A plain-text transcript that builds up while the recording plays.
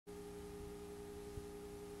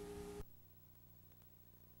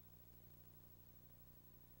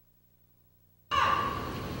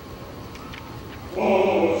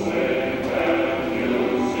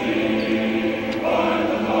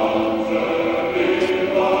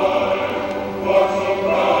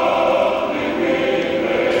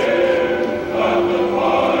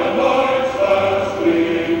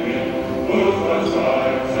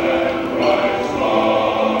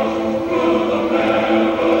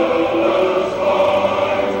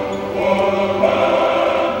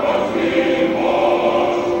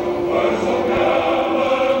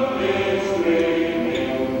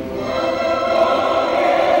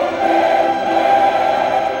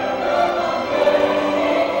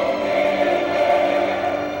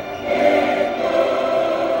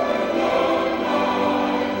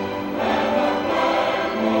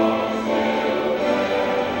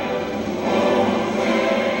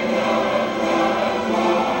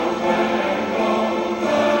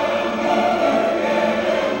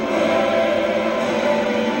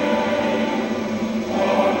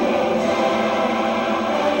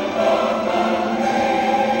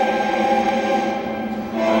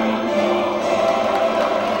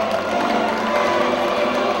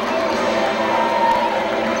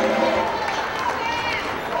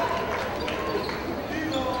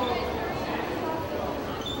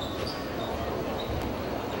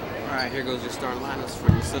lineups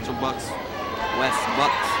for the Central Bucks, West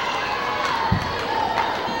Bucks.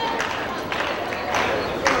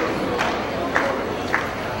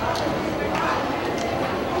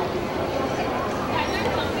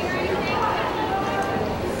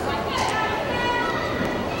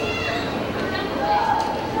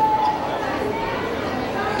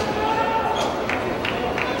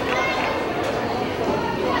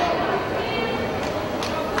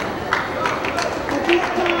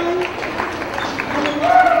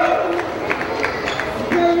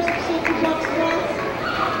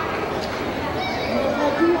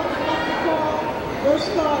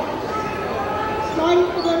 Starting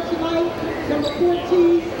for them tonight, number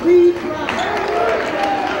 14, Reed Brown.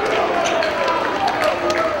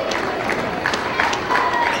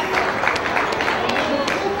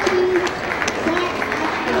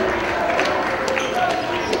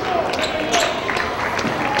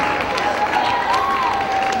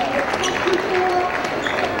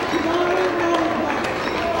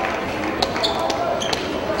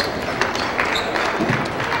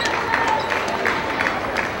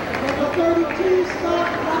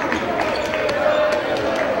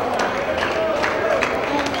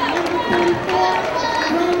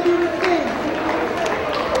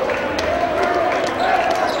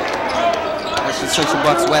 Central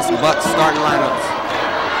Bucks, West Bucks starting lineups.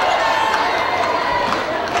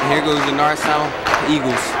 And here goes the Norristown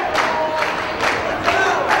Eagles.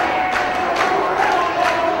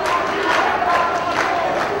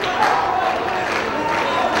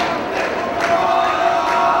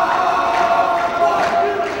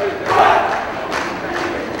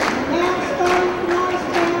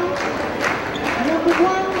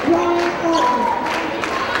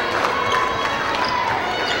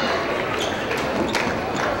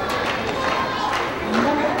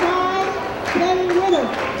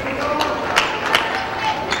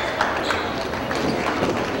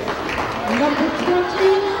 Number 20,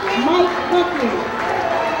 Mike Buckley.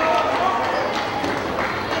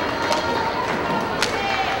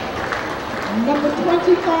 Number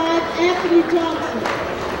 25, Anthony Johnson.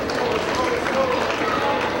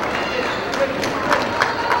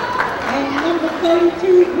 And number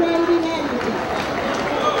 32, Brandon Anderson.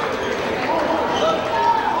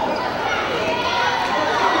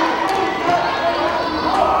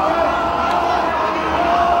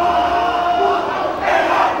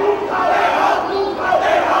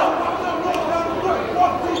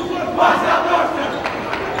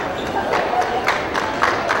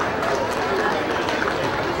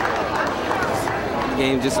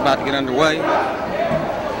 Game just about to get underway.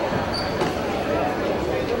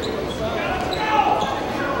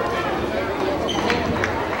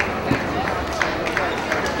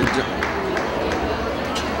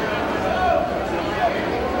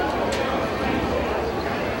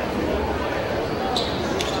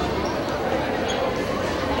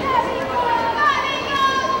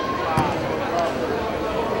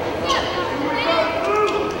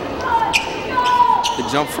 The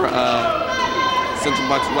jump for Central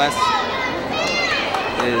Bucks West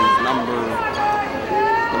is number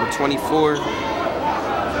 24,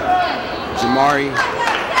 Jamari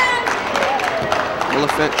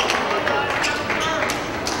Elephant.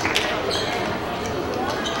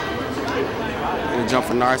 And the jump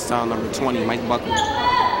for Norristown, number 20, Mike Buckley.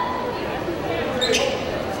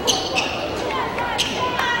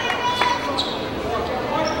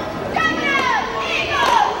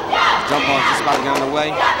 Jump ball just about to get underway.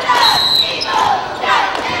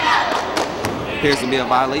 Appears to be a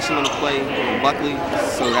violation on the play for Buckley,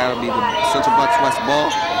 so that'll be the Central Bucks West ball.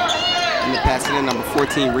 And the pass it in, number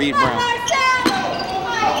 14, Reed Brown.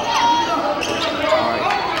 All right.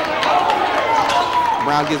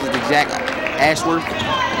 Brown gives it to Jack Ashworth.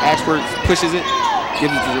 Ashworth pushes it,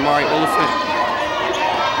 gives it to Jamari Oliphant.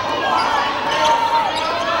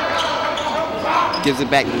 Gives it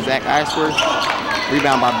back to Zach Ashworth.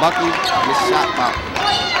 Rebound by Buckley. Missed shot by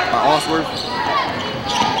Osworth.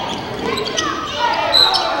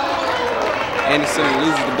 Anderson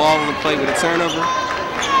loses the ball on the play with a turnover.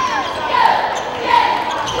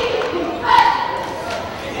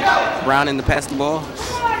 Brown in to pass the ball.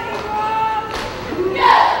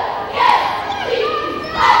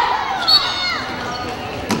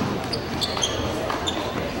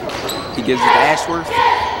 He gives it to Ashworth.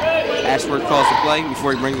 Ashworth calls the play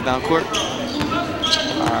before he brings it down court.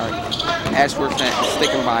 Ashworth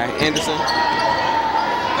sticking by Anderson.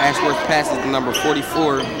 Ashworth passes to number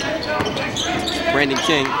 44, Brandon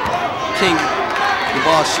King. King, the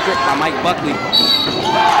ball stripped by Mike Buckley.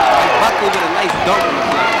 Mike Buckley with a nice dunk on the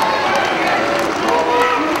play.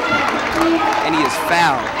 And he is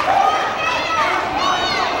fouled.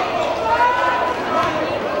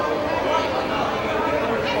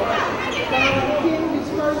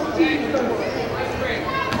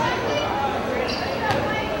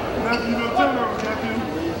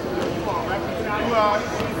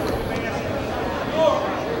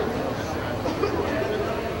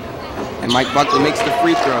 And Mike Buckley makes the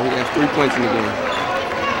free throw. He has 3 points in the game.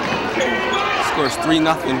 Scores 3-0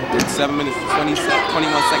 with 7 minutes and 21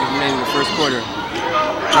 seconds remaining in the first quarter.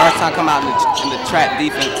 Norristown come out in the trap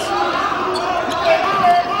defense.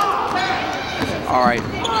 All right,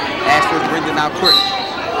 Ashford brings it out quick.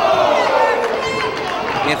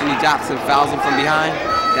 Anthony Johnson fouls him from behind.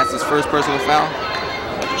 That's his first personal foul.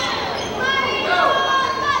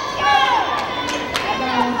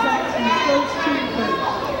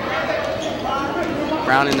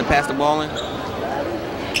 Brown in to pass the ball in.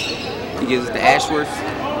 He gives it to Ashworth.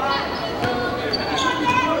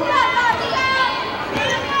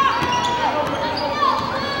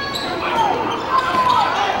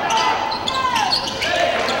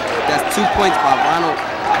 That's 2 points by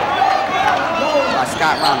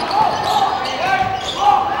Scott Ronald.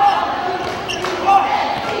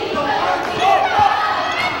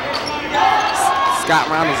 Scott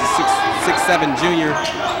Ronald is a 6'7" junior.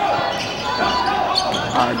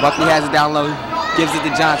 All right, Buckley has it down low, gives it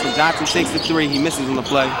to Johnson. Johnson takes the three, he misses on the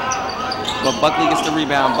play. But Buckley gets the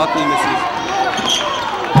rebound, Buckley misses.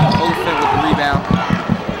 Oliphant with the rebound.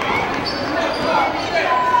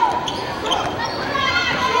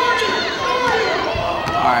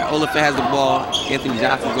 All right, Oliphant has the ball. Anthony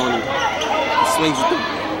Johnson's on it. He swings it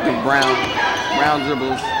to Brown. Brown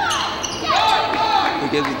dribbles. He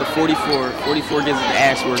gives it to 44. 44 gives it to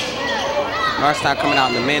Ashworth. Norristown coming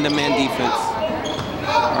out in the man-to-man defense.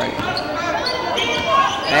 All right.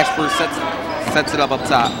 Ashworth sets it up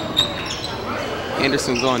top.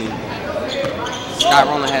 Anderson's on him. Scott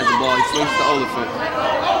Rowland has the ball. He swings to Oliphant.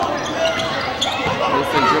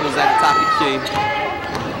 Oliphant dribbles at the top of the key.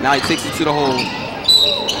 Now he takes it to the hole.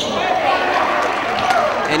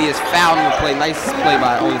 And he is fouled in the play. Nice play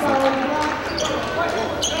by Oliphant.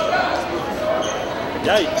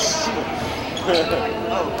 Yikes.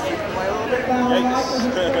 Yikes.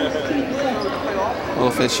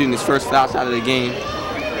 Oliphant shooting his first foul shot of the game.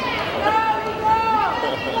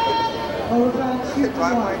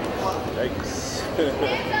 Yikes.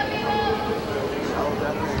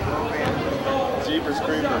 Jeepers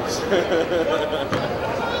creepers.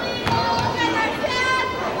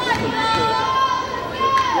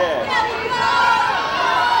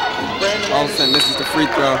 Olsen misses the free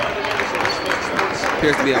throw.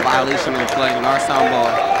 Appears to be a violation of the play. Norristown ball.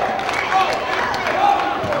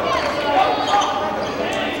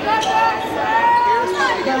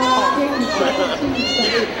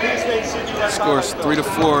 Scores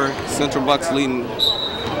 3-4. Central Bucks leading.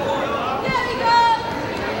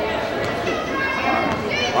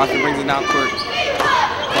 Arthur brings it down court.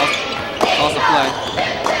 Calls the play.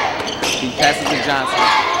 He passes to Johnson.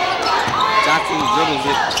 Johnson dribbles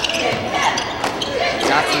it.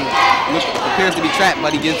 Johnson appears to be trapped,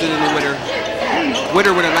 but he gives it in the Witter.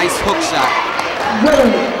 Witter with a nice hook shot.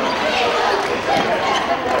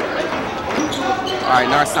 All right,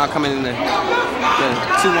 Norristown coming in the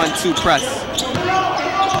 2-1-2 press.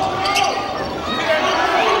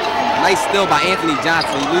 Nice steal by Anthony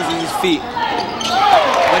Johnson. He loses his feet,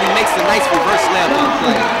 but he makes a nice reverse layup on the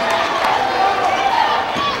play.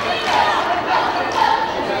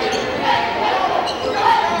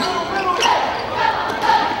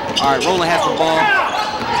 All right, Rowland has the ball.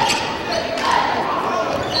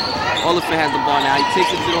 Oliphant has the ball now. He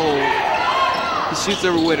takes it to the hole. He shoots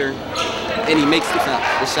over Witter, and he makes the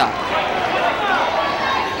shot.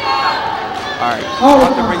 All right,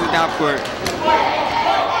 Arthur brings it down court.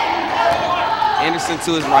 Anderson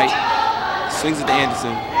to his right. Swings it to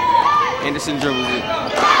Anderson. Anderson dribbles it.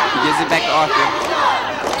 He gives it back to Arthur.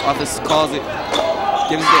 Arthur calls it.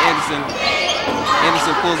 Gives it to Anderson.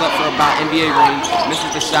 Anderson pulls up for about NBA range,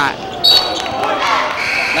 misses the shot.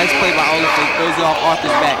 Nice play by Oliphant, throws it off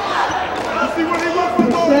Arthur's back.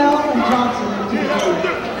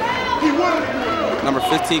 Number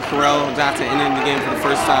 15, Carell Johnson entering the game for the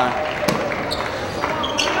first time.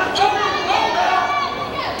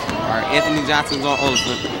 All right, Anthony Johnson's on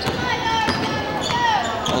Oliphant.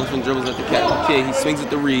 Oliphant dribbles at the kid. He swings at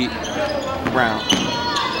the Reed. Brown.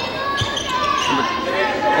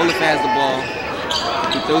 Oliphant has the ball.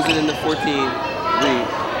 He throws it in the 14. Reed.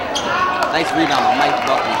 Nice rebound by Mike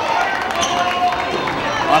Buckley.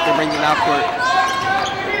 Arthur brings it out court.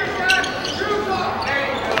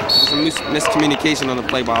 Some miscommunication on the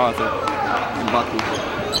play by Arthur and Buckley.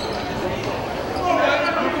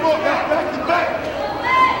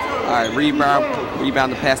 All right,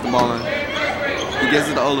 rebound to pass the ball in. He gives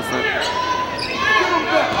it to Oliphant.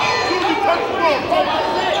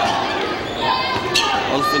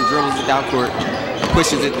 Oliphant dribbles it down court.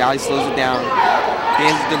 Pushes it, now he slows it down.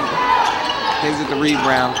 Hands it to Reed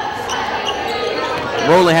Brown.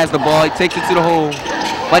 Rowland has the ball, he takes it to the hole.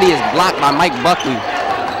 but he is blocked by Mike Buckley.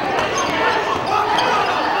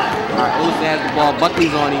 All right, Olafin has the ball.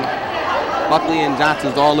 Buckley's on him. Buckley and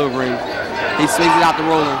Johnson's all over him. He swings it out to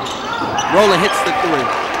Roland. Roland hits the three.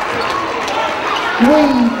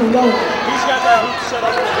 For Roland. He's got that hoop set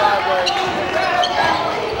up in the driveway.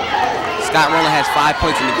 Scott Roland has 5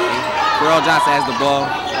 points in the game. Terrell Johnson has the ball.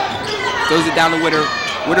 Throws it down to Witter.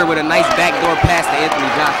 Witter with a nice backdoor pass to Anthony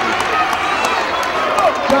Johnson.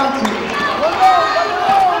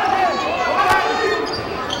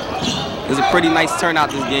 It was a pretty nice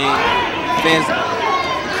turnout this game. Fans, the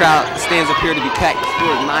crowd stands appear to be packed. The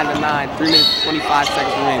score is 9-9, 3 minutes 25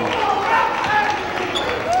 seconds remaining.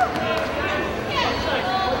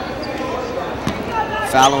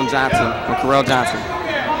 Foul on Johnson, on Terrell Johnson.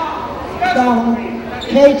 Foul on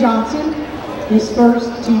K. Johnson, his first,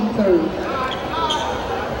 team third.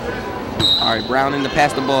 All right, Brown in to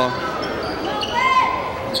pass the ball.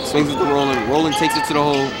 Swings it to Roland. Roland takes it to the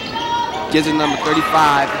hole. Gives it number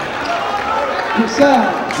 35.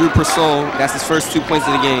 Drew Purcell. That's his first 2 points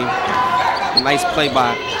of the game. Nice pass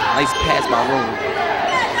by Roland.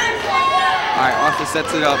 All right, Arthur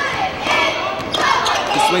sets it up.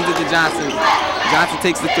 He swings it to Johnson. Johnson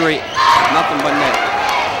takes the three. Nothing but net.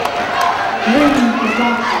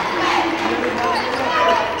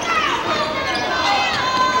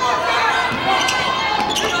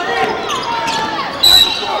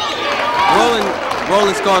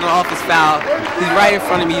 Roland scored an offensive foul. He's right in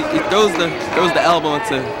front of me. He throws the elbow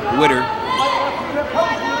into Witter.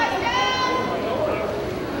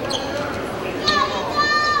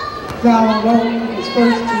 Foul on Roland, his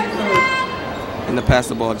first, team third. And the pass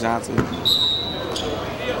the ball, Johnson.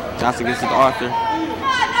 Johnson gets it to Arthur.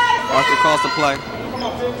 Arthur calls the play.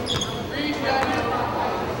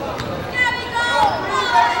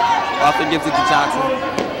 Arthur gives it to Johnson.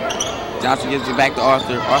 Johnson gives it back to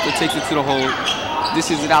Arthur. Arthur takes it to the hole.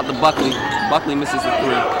 Dishes it out to Buckley. Buckley misses the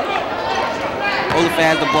three. Olafin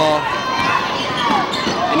has the ball.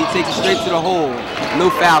 And he takes it straight to the hole. No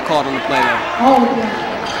foul called on the play though.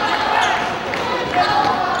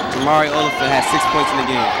 Jamari Olafin has 6 points in the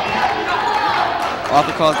game.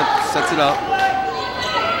 Arthur sets it up.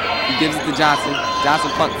 He gives it to Johnson. Johnson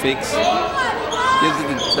punt fakes. Gives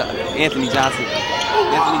it to Anthony Johnson.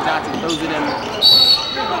 Anthony Johnson throws it in.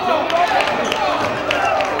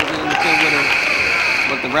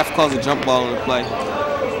 But the ref calls a jump ball on the play.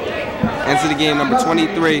 Enter the game, number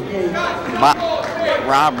 23,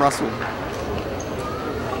 Rob Russell.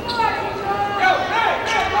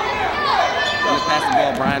 Gonna pass the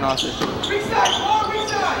ball, Brian Arthur.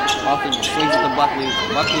 Arthur swings it to Buckley.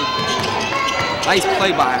 Buckley, nice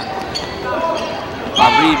play by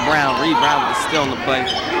Reed Brown. Reed Brown is still in the play.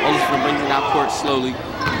 Olafin brings it out court slowly.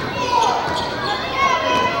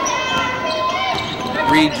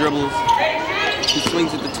 Reed dribbles. He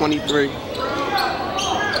swings it to 23.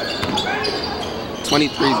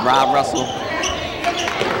 23's Rob Russell.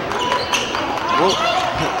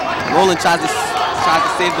 Roland tries to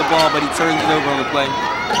save the ball, but he turns it over on the play.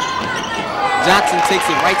 Johnson takes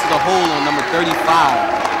it right to the hole on number 35.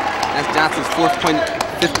 That's Johnson's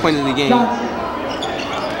fifth point of the game.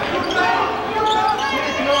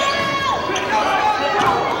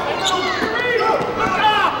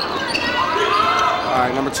 All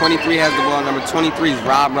right, number 23 has the ball. Number 23 is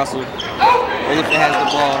Rob Russell. Olafin has the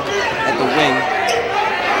ball at the wing.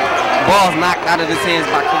 The ball's knocked out of his hands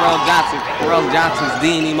by Terrell Johnson. Terrell Johnson's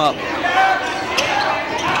D'ing him up.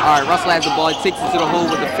 All right, Russell has the ball. He takes it to the hole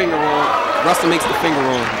with the finger roll. Russell makes the finger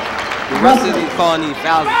roll. The ref isn't calling any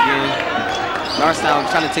fouls again. Norristown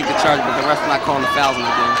trying to take the charge, but the ref's not calling the fouls in the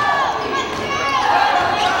game.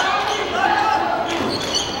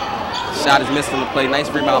 Shot is missed on the play. Nice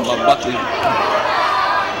rebound by Buckley.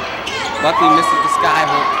 Buckley misses the sky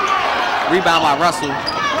hook. Rebound by Russell.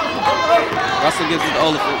 Russell gives it to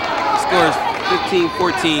Olafin. The score is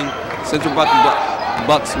 15-14. Central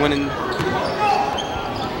Bucks winning.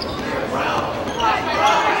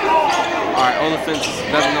 All right, Olafin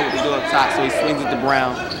doesn't know what to do up top, so he swings it to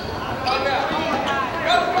Brown.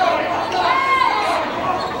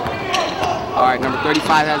 All right, number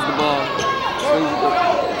 35 has the ball. Swings it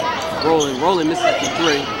to Roland. Roland misses the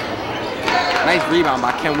three. Nice rebound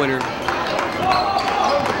by Ken Witter.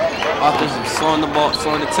 Arthur's slowing the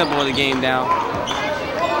tempo of the game down.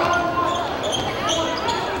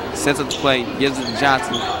 Sets up the play, gives it to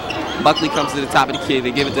Johnson. Buckley comes to the top of the key,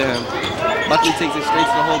 they give it to him. Buckley takes it straight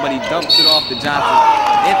to the hole, but he dumps it off to Johnson.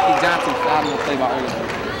 Anthony Johnson fouled on the play by Olafin.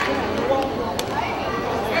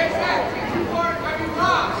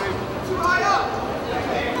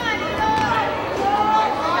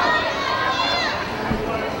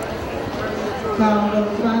 Foul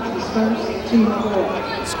on Johnson's first,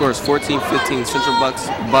 2-4. Score is 14-15. Central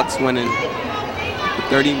Bucks winning.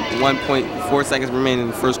 31.4 seconds remaining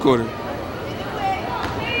in the first quarter.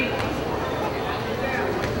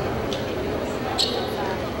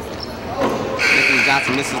 Anthony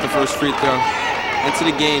Johnson misses the first free throw. Into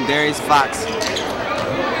the game, Darius Fox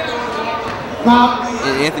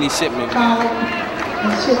and Anthony Shipman.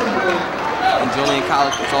 And Julian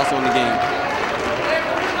College is also in the game.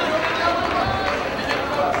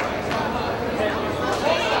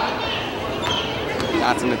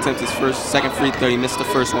 Johnson attempts his second free throw. He missed the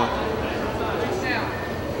first one.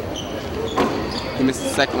 He missed the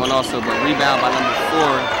second one also, but rebound by number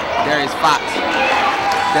 4, Darius Fox.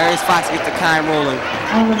 Darius Fox gets the kind rolling.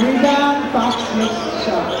 On the rebound, Fox makes the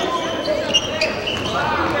shot.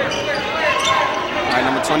 All right,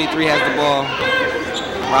 number 23 has the ball.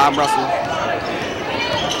 Rob Russell.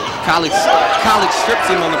 College strips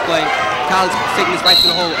him on the play. College taking this right to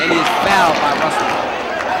the hole, and he is fouled by Russell.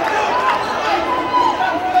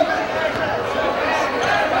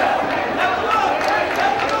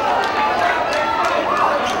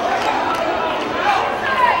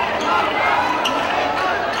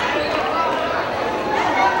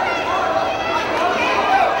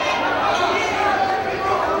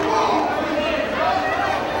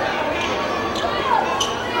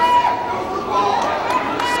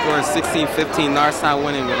 Score is 16-15. Norristown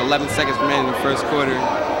winning with 11 seconds remaining in the first quarter.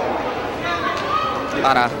 A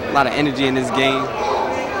lot of energy in this game.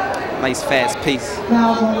 Nice fast pace.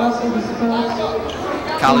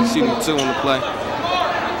 College shooting 2 on the play.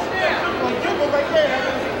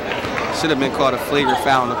 Should have been called a flagrant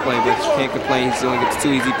foul on the play, but you can't complain. He only gets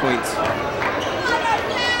 2 easy points.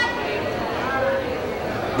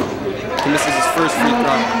 He misses his first free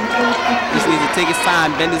throw. Just needs to take his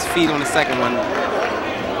time, bend his feet on the second one.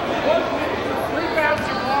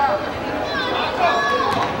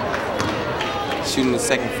 Shooting the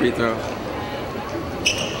second free throw.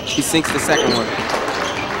 He sinks the second one.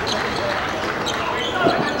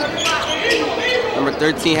 Number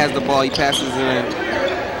 13 has the ball. He passes it in.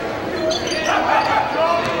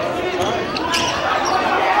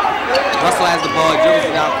 Russell has the ball. Dribbles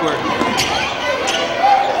it down court.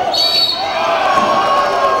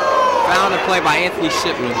 Foul on the play by Anthony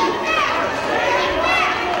Shipman.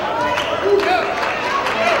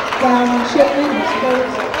 Foul on Shipman.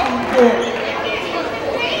 Spurs on court.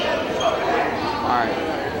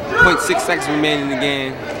 0.6 seconds remaining in the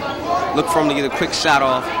game. Look for him to get a quick shot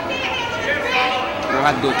off. We'll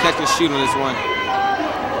have to do a catch and shoot on this one.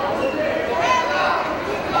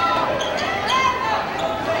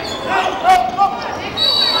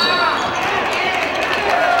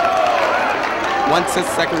 One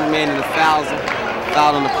 10-second remaining. The foul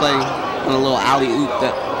on the play on a little alley-oop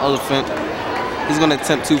that Elephant. He's going to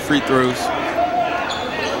attempt 2 free throws.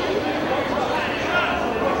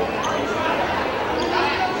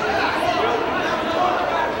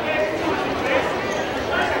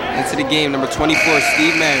 Into the game, number 24,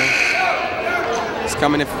 Steve Mayer is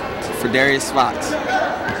coming in for Darius Fox.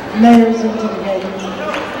 Mayer's into the game.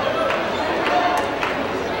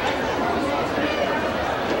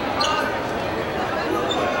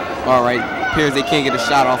 All right, appears they can't get a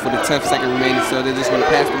shot off with a 10th second remaining, so they're just going to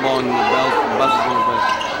pass the ball and the buzz is going to buzz.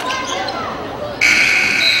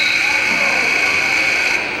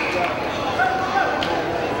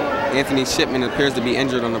 Anthony Shipman appears to be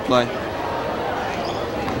injured on the play.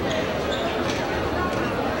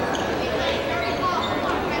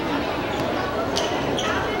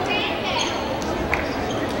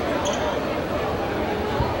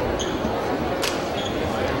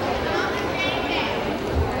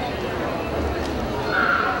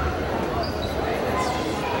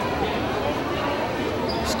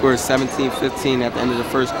 Score is 17-15 at the end of the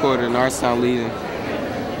first quarter. Norristown leading.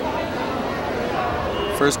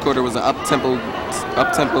 First quarter was an up-tempo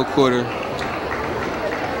quarter.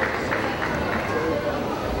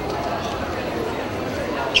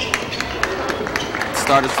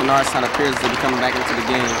 Starters for Norristown appears to be coming back into the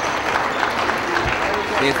game.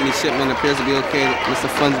 Anthony Shipman appears to be okay. Mr.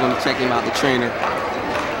 Flynn's going to check him out, the trainer.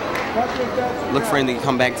 Look for him to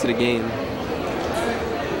come back to the game.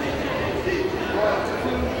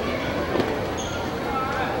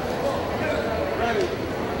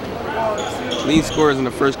 Lead scorers in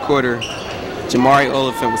the first quarter, Jamari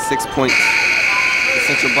Oliphant with 6 points for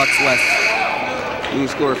Central Bucks West. Lead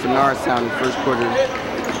scorer for Norristown in the first quarter,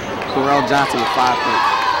 Correll Johnson with 5 points.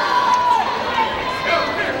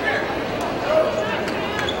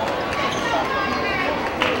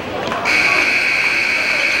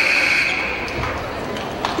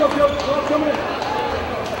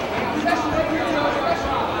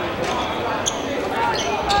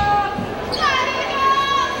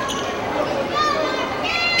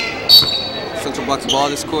 Central Bucks ball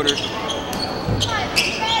this quarter.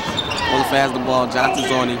 Oliphant has the ball.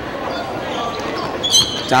 Johnson's on him.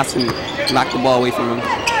 Johnson knocked the ball away from him,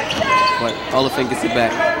 but Oliphant gets it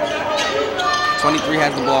back. 23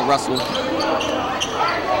 has the ball. Russell.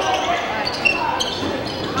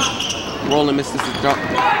 Roland misses his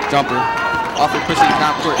jumper. Often pushing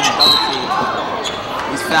down court in the double team.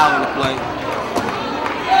 He's fouling the play.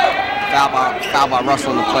 Foul by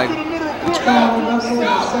Russell on the play.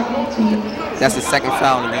 That's his second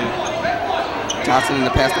foul in the game. Johnson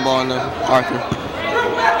to pass the ball to Arthur.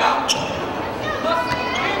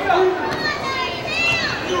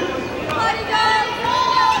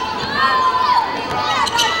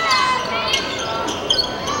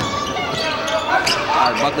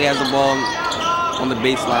 All right, Buckley has the ball on the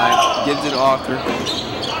baseline. Gives it to Arthur.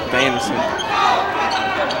 To Anderson.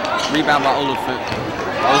 Rebound by Oliphant.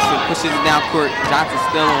 Oliphant pushes it down court. Johnson's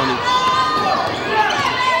still on it.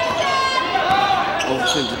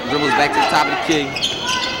 Oliphant dribbles back to the top of the key.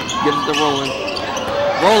 Gives it to Roland.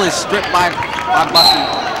 Roland stripped by Buckley.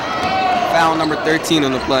 Foul number 13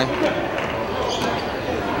 on the play.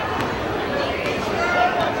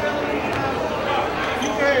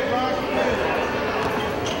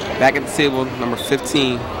 Back at the table, number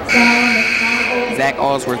 15. Zach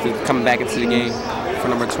Allsworth is coming back into the game for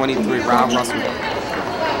number 23, Rob Russell.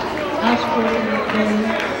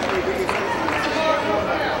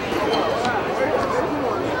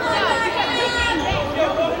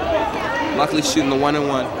 Buckley shooting the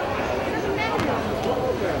 1-and-1.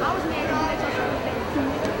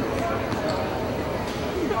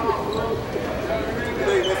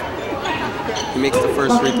 He makes the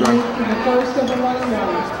first free throw.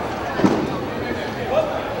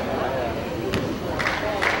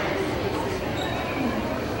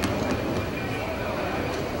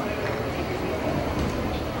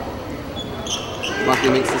 Buckley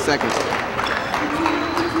makes the second.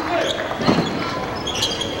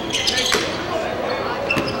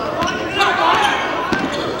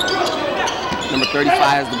 Number 35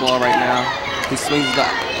 has the ball right now. He swings to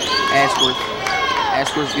Ashworth.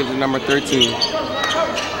 Ashworth gives it number 13.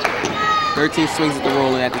 13 swings at the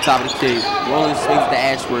Roland at the top of the key. Roland swings to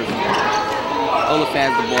Ashworth. Oliphant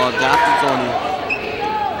has the ball. Johnson's on him.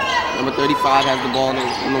 Number 35 has the ball on the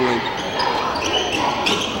wing.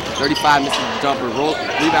 35 misses the jumper.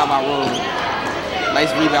 Rebound by Roland.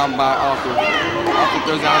 Nice rebound by Arthur. Arthur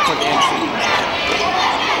throws out to Anderson.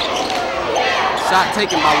 Shot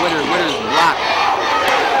taken by Witter. Witter's blocked.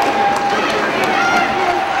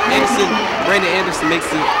 Brandon Anderson gets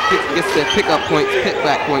the pickup points,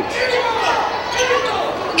 pick-back points.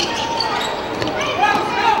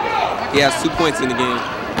 He has 2 points in the game.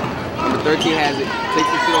 Number 13 has it,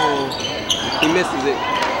 takes it to the hole. He misses it.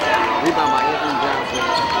 Rebound by Anthony Johnson.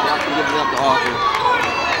 Johnson gives it up to Arthur.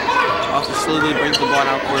 Arthur slowly brings the ball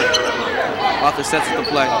down court. Arthur sets it to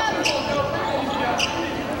play.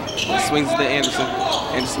 Swings it to Anderson.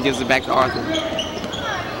 Anderson gives it back to Arthur.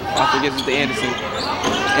 Arthur gives it to Anderson.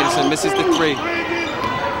 Anderson misses the three.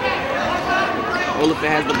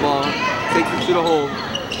 Oliphant has the ball. Takes it to the hole.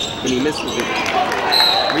 And he misses it.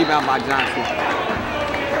 Rebound by Johnson.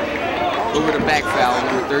 Over the back foul,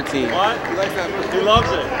 number 13. What? He loves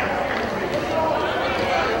it.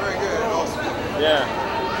 Yeah.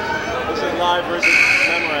 This is live versus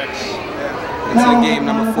Menrex. Into the game,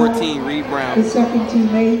 number 14, Reed Brown. His second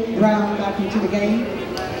teammate, Brown, back into the game.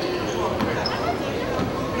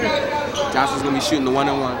 Johnson's going to be shooting the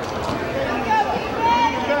 1-and-1.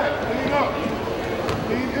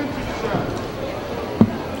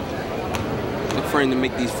 Look for him to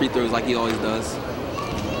make these free throws like he always does.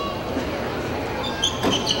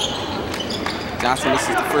 Johnson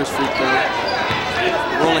misses the first free throw.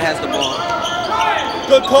 Roland has the ball.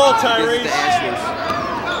 Good call, Tyrese. Gives it to Ashworth.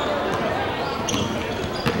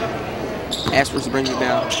 Ashworth brings it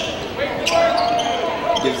down.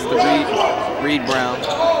 Gives it to Reed Brown.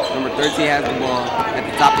 Number 13 has the ball at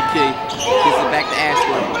the top of the key. Gives it back to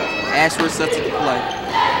Ashworth. Ashworth sets it to play.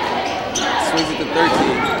 Swings it to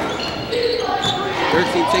 13.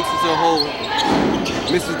 13 takes it to a hole.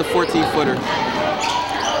 Misses the 14-footer.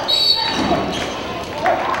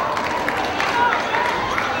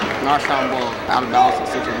 Norristown ball out of bounds at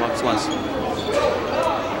Central Bucks West.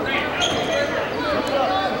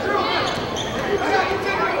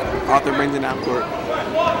 Arthur brings it down court.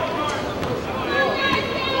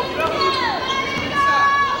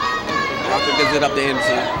 Arthur gives it up to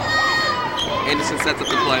Anderson. Anderson sets up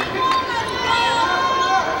the play.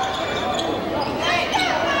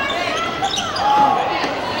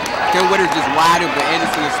 Ken Witter's just wide open.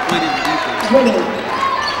 Anderson is split his defense.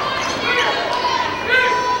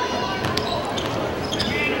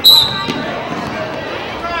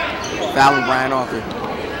 Fouling Brian Arthur.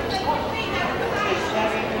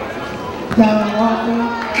 Darren Walker,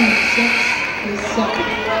 team 6, is second.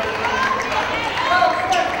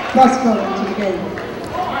 Fusco into the game.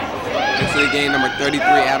 Into the game, number 33,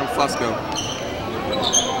 Adam Fusco.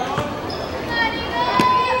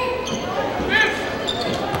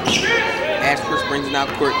 Ashford brings it out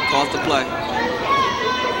court, calls the play.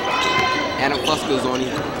 Adam Fusco's on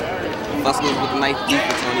him. Fusco's with the nice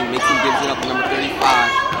defense on him, makes him gives it up to number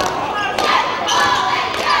 35.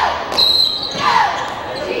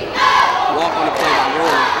 Walk on the play by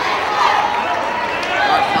Roller.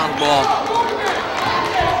 Norristown's ball.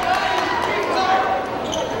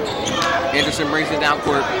 Anderson brings it down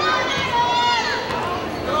court.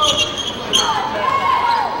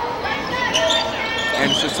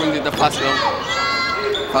 Anderson swings it to Fusco.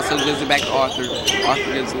 Fusco gives it back to Arthur.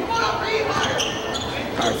 Arthur gives it. All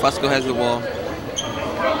right, Fusco has the ball.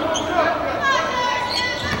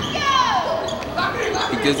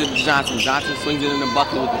 He gives it to Johnson. Johnson swings it into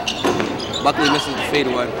Buckley with it. Buckley misses the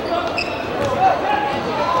fadeaway.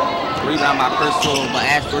 Rebound by Purcell, but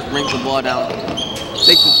Ashworth brings the ball down.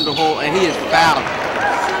 Takes it to the hole, and he is fouled.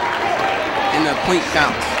 And the point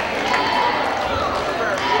counts.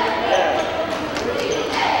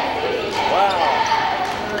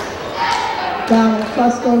 Foul on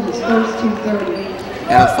Fusco, his first 230.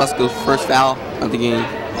 Adam Fusco's first foul of the game.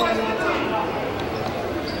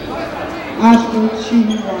 Ashford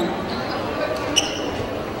shooting 1.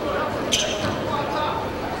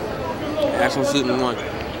 Ashford shooting 1.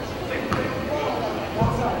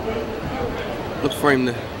 Look for him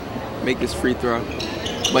to make this free throw,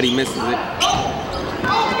 but he misses it.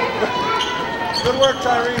 Good work,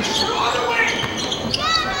 Tyrese.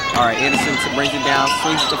 All right, Anderson brings it down,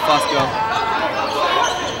 swings it to Fusco.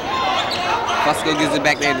 Fusco gives it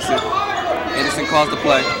back to Anderson. Anderson calls the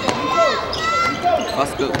play.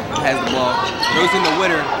 Fusco has the ball. Goes in the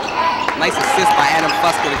Witter. Nice assist by Adam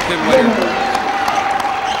Fusco to Kim Witter.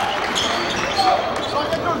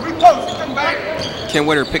 Ken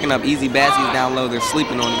Witter picking up easy baskets down low. They're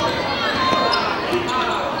sleeping on him.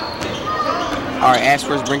 All right,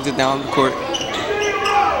 Ashworth brings it down the court.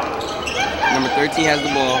 Number 13 has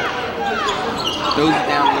the ball. Throws it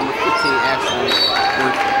down to number 15, Ashworth.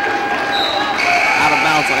 Out of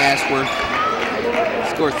bounds on Ashworth.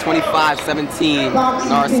 Scores 25-17,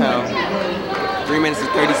 Norristown. 3 minutes and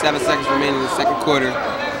 37 seconds remaining in the second quarter.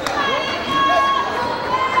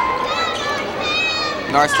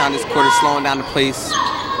 Norristown this quarter slowing down the pace.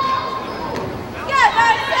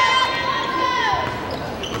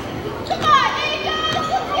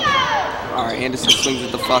 All right, Anderson swings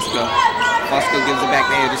it to Fusco. Fusco gives it back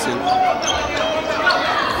to Anderson.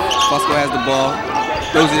 Fusco has the ball.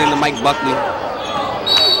 Throws it into Mike Buckley.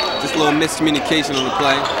 Just a little miscommunication on the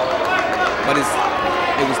play. But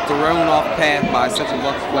it was thrown off path by a Central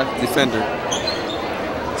Bucks left defender.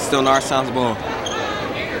 Still Norristown's ball.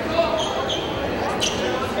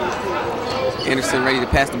 Anderson ready to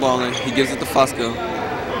pass the ball in. He gives it to Fusco.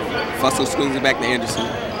 Fusco swings it back to Anderson.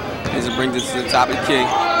 Anderson brings it to the top of the key.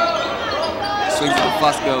 Swings it to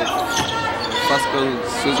Fusco. Fusco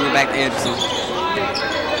swings it back to Anderson.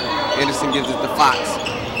 Anderson gives it to Fox.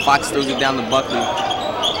 Fox throws it down to Buckley.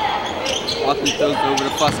 Buckley throws it over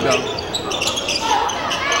to Fusco.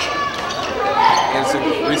 Anderson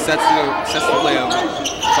sets the play over.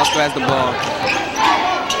 Fusco has the ball.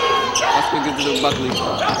 Fusco gives it to Buckley.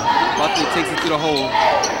 Buckley takes it to the hole.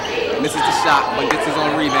 Misses the shot, but gets his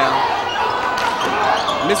own rebound.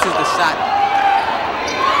 Misses the shot.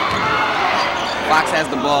 Fox has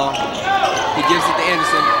the ball. He gives it to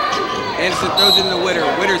Anderson. Anderson throws it in the Witter.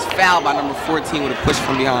 Witter's fouled by number 14 with a push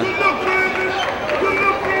from behind.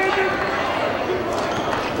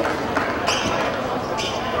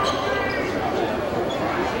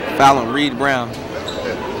 Foul on Reed Brown.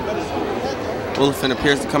 Oliphant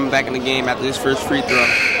appears to come back in the game after his first free throw.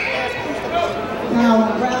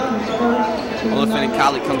 Now Brown is first. Oliphant and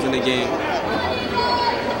Colley comes in the game.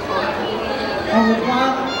 Over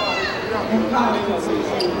Brown and Colley comes in the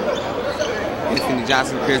game. Anthony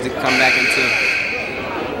Johnson appears to come back into.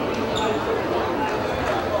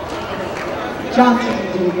 Johnson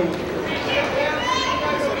into the game.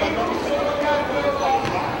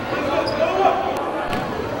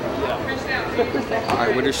 All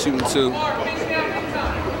right, Witter's shooting 2.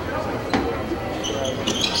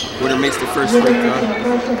 Witter makes the first free throw.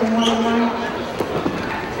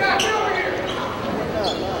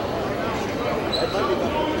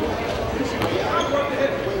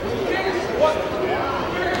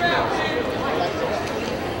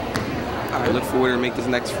 All right, look forward and make his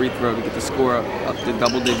next free throw to get the score up to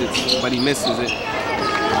double digits, but he misses it.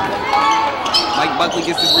 Mike Buckley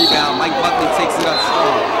gets his rebound. Mike Buckley takes it up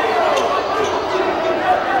strong.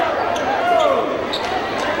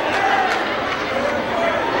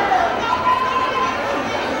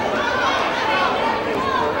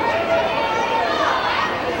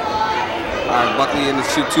 All right, Buckley in to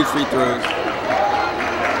shoot 2 free throws.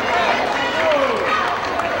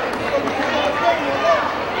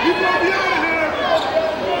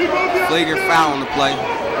 Flagrant foul on the play.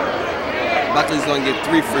 Buckley's going to get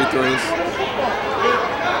 3 free throws.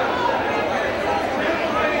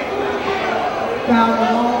 Foul the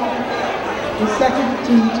ball. The second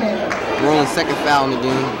team 10. Rolling second foul in the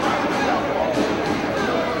game.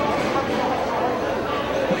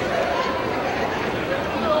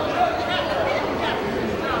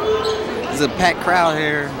 There's a packed crowd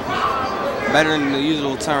here. Better than the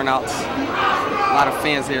usual turnouts. A lot of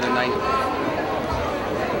fans here tonight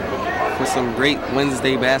for some great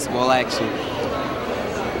Wednesday basketball action.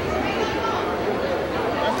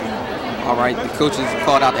 All right, the coaches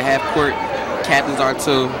called out the half court. Captains are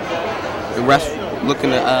too. The refs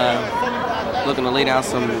looking to lay down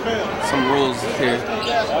some rules here.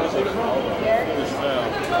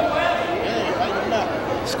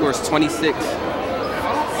 Scores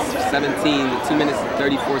 26-17, 2 minutes and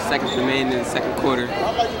 34 seconds remaining in the second quarter.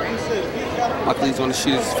 Buckley's going to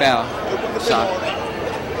shoot his foul shot.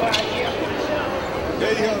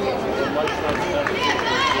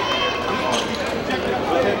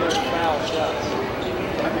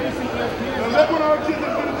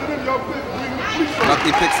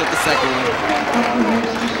 Buckley picks up the second one.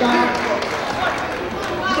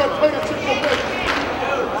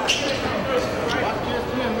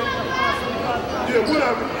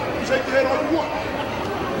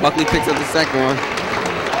 Buckley picks up the second one.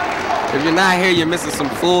 If you're not here, you're missing some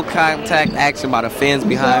full contact action by the fans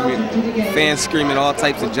behind me. Fans screaming all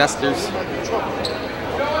types of gestures.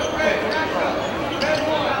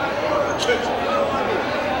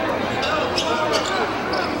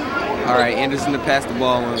 All right, Anderson to pass the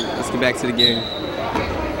ball. Let's get back to the game.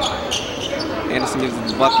 Anderson gives it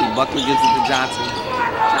to Buckley. Buckley gives it to Johnson.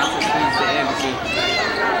 Johnson gives it to Anderson.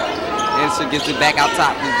 Anderson gets it back out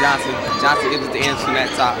top to Johnson. Johnson gives it to Anderson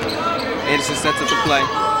at top. Anderson sets up the play.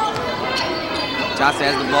 Johnson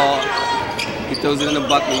has the ball. He throws it into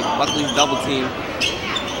Buckley. Buckley's double team.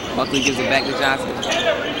 Buckley gives it back to Johnson.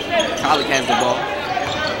 Collick has the ball.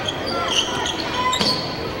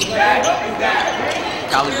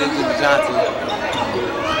 Collick gives it to Johnson.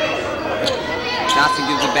 Johnson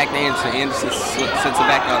gives it back to Anderson. Anderson sets it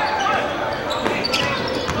back up.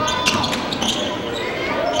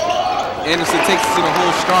 Anderson takes it to the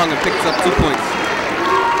hole strong and picks up 2 points.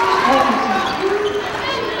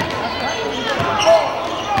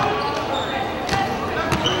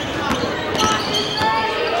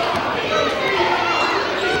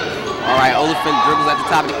 All right, Oliphant dribbles at the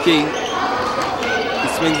top of the key. He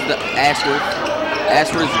swings it to Ashworth.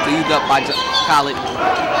 Ashworth is lead up by Collick.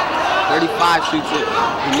 35 shoots it.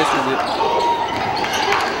 He misses it.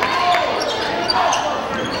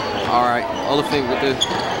 All right, Oliphant with the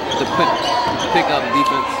pick-up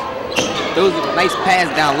defense. Those a nice pass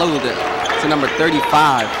down low to number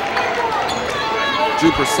 35,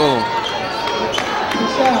 Drew Persol.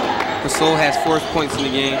 Persol has 4 points in the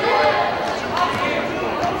game.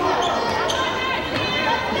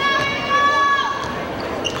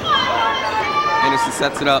 Anderson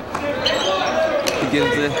sets it up. He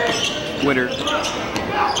gives it Witter.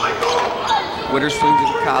 Witter swings it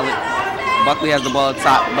to Collick. Buckley has the ball at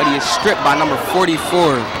top, but he is stripped by number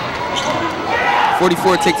 44.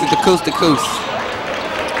 44 takes it to coast.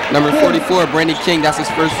 Number 44, Brandon King, that's his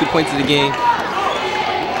first 2 points of the game.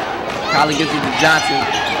 Collick gives it to Johnson.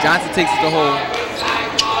 Johnson takes it to hole.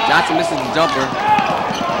 Johnson misses the jumper.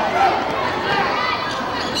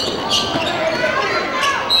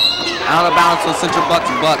 Out of bounds on Central Bucks.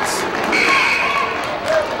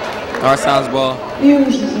 Norristown's ball.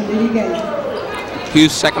 Hughes is into the game.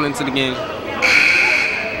 Hughes second into the game.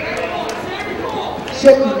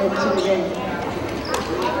 Shipman into the game.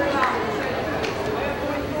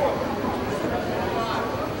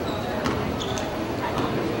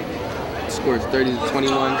 Score is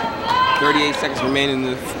 30-21. 38 seconds remaining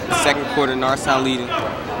in the second quarter. Norristown leading.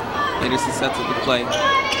 Anderson sets up the play.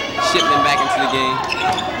 Shipman back into the game.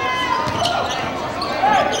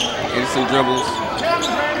 Anderson dribbles.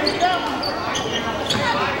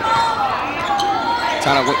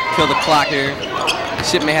 Trying to kill the clock here.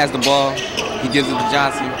 Shipman has the ball. He gives it to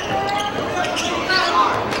Johnson.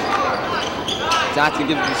 Johnson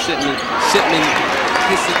gives it to Shipman. Shipman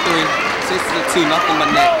hits the 3. 6 to 2, nothing but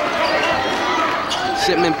net.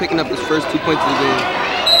 Shipman picking up his first 2 points of the game.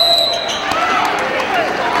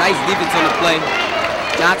 Nice defense on the play.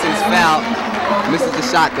 Johnson's fouled. Misses the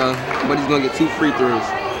shot though, but he's going to get 2 free throws.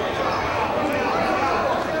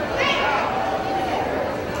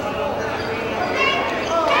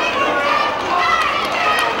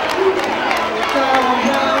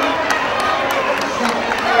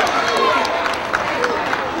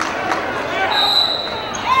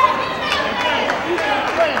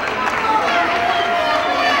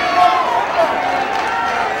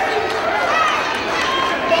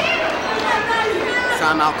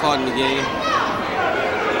 Timeout called in the game.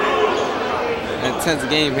 An intense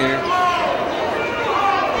game here.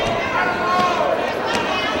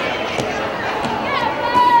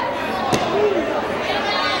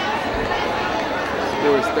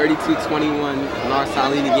 Score is 32-21.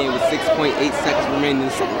 Norristown leading the game with 6.8 seconds remaining in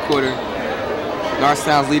the second quarter.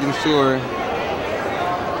 Norristown's leading scorer.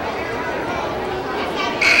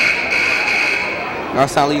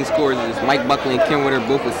 Norristown leading scorers is Mike Buckley and Ken Witter,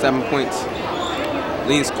 both with 7 points.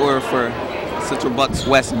 Leading scorer for Central Bucks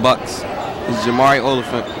West Bucks is Jamari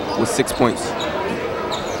Oliphant with 6 points.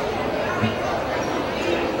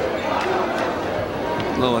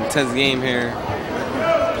 A little intense game here.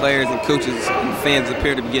 Players and coaches and fans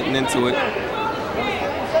appear to be getting into it.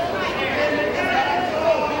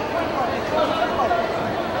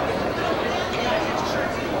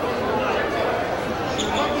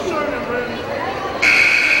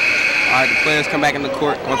 All right, the players come back in the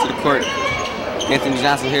court, onto the court. Anthony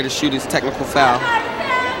Johnson here to shoot his technical foul.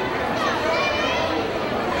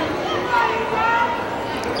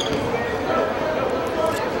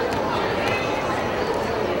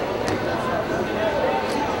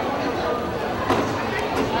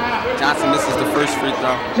 Johnson misses the first free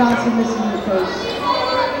throw. Johnson missing the first.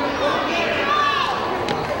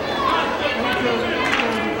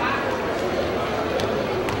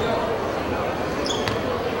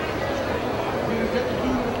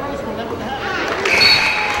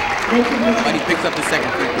 But he picks up the second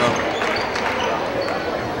free throw.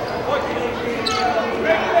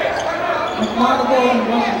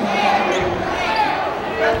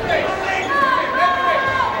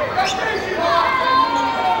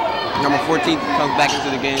 Number 14 comes back into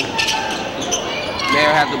the game.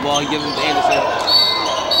 Mayer has the ball. He gives it to Anderson.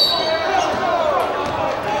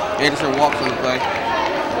 Anderson walks on the play.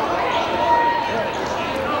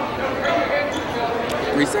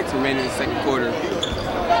 3 seconds remaining in the second quarter.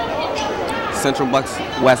 Central Bucks,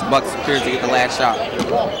 West Bucks appears to get the last shot.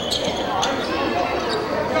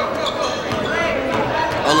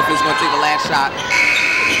 Oliphant's going to take the last shot,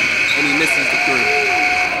 and he misses the 3.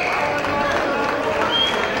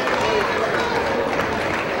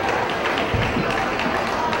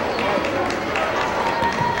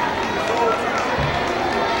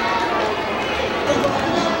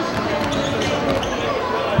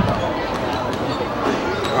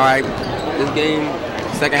 All right, this game,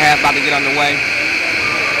 second half about to get underway.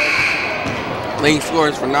 Leading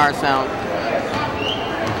scorers for Norristown,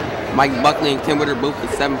 Mike Buckley and Ken Witter both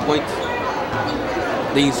with 7 points.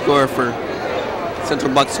 Leading scorer for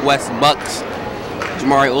Central Bucks West Bucks,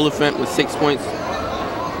 Jamari Oliphant with 6 points.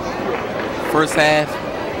 First half,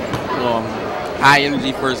 high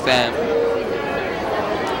energy first half.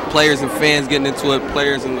 Players and fans getting into it,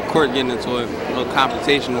 players in the court getting into it, a little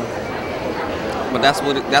confrontational. But that's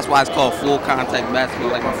why it's called full contact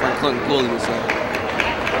basketball, like my friend Clinton Cooley would say.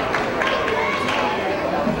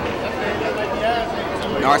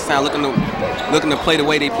 Norristown looking to play the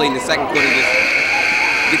way they played in the second quarter, just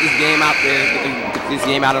get this game out there, get this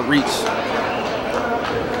game out of reach.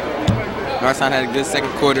 Norristown had a good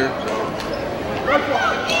second quarter.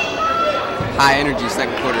 High energy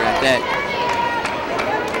second quarter at that.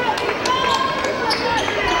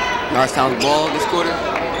 Norristown's ball this quarter.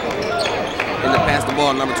 And to pass the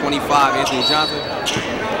ball, number 25, Anthony Johnson.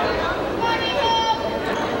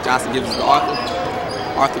 Johnson gives it to Arthur.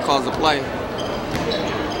 Arthur calls the play.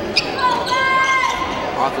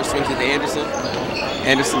 Arthur swings it to Anderson.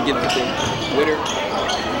 Anderson gives it to Witter.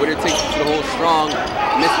 Witter takes it to the hole strong.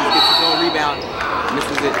 Misses, gets his own rebound.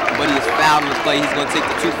 Misses it, but he is fouled in the play. He's going to take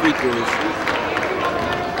the 2 free throws.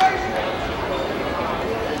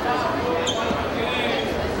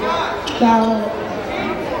 Foul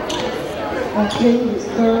on King, his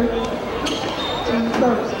third, team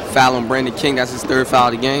first. Foul on Brandon King, that's his 3rd foul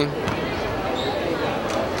of the game.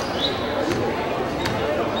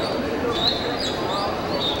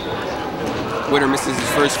 Witter misses his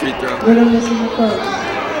first free throw. Witter missing the first.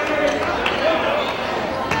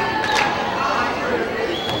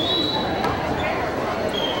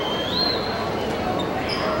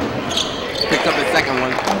 Picked up the second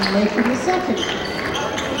one. And making the second.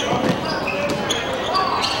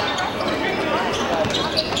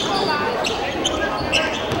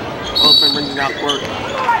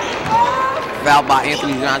 Fouled by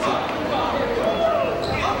Anthony Johnson.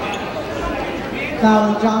 Foul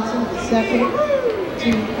on Johnson, the second,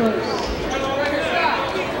 team first.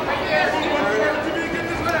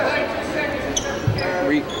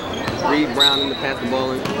 Reed Brown in the pass the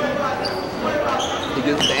ball in. He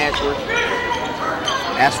gives it to Ashworth.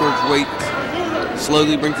 Ashworth waits,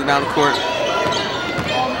 slowly brings it down the court.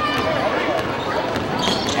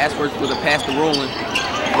 Ashworth with a pass to Rowland.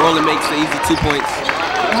 Rowland makes the easy 2 points.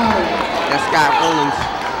 That's Scott Rowland's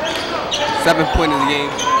 7th point of the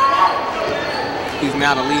game. He's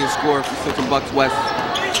now the leading scorer for Central Bucks West.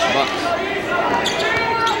 Bucks.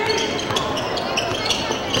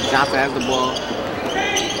 Johnson has the ball.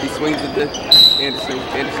 He swings it to Anderson.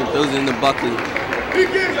 Anderson throws it into Buckley.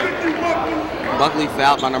 Buckley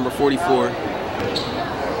fouled by number 44.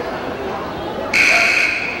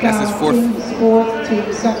 That's his fourth.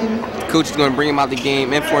 Coach is going to bring him out the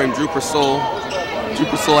game. In for him, Drew Purcell. Drew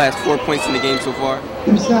Purcell has 4 points in the game so far.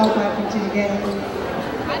 Purcell back into the game.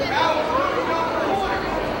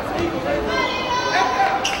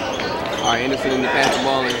 All right, Anderson in the pass the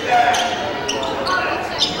ball in.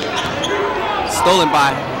 Stolen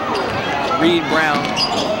by Reed Brown.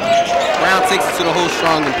 Brown takes it to the hole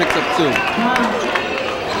strong and picks up 2.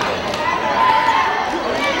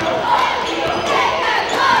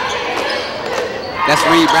 That's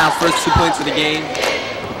Reed Brown's first 2 points of the game.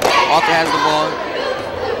 Arthur has the ball.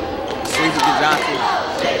 Swings it to Johnson.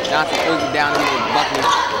 Johnson throws it down into Buckley.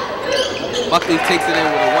 Buckley takes it in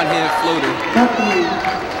with a one-handed floater. That's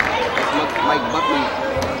Mike Buckley.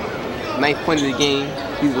 9th point of the game.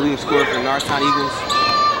 He's the leading scorer for the Norristown Eagles.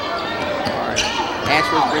 All right.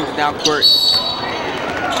 Ashworth brings it down court.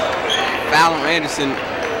 Foul on Anderson.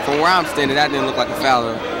 From where I'm standing, that didn't look like a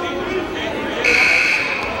foul.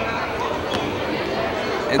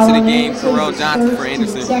 Into the game, Terrell Johnson for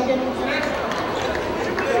Anderson.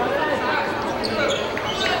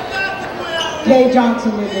 Jay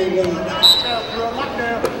Johnson in the game.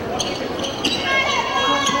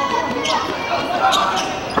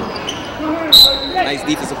 Nice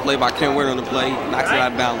defensive play by Ken Witter on the play. Knocks it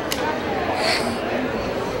out of bounds.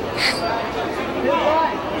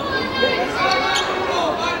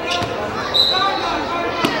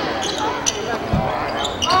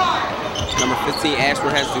 Number 15,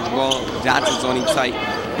 Ashworth has the ball. Johnson's on him tight.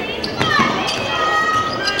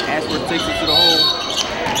 Ashworth takes it to the hole.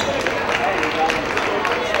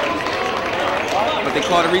 But they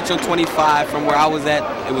called a reach on 25. From where I was at,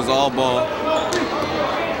 it was all ball.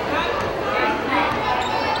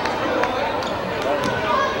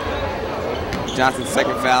 Johnson's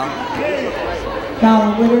second foul. Foul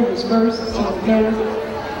on Witter, his first, so third.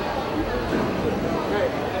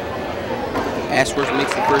 Ashworth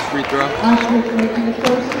makes the first free throw. Ashworth making the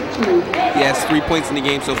first 2. He has 3 points in the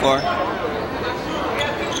game so far.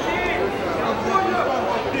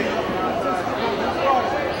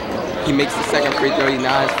 He makes the second free throw. He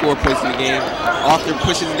now has 4 points in the game. Arthur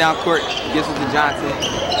pushes it down court, gives it to Johnson.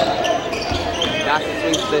 Johnson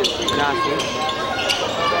swings it to Johnson.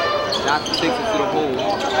 Johnson takes it to the hole.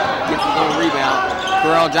 Gets his own rebound.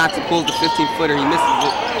 Terrell Johnson pulls the 15-footer. He misses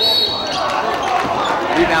it.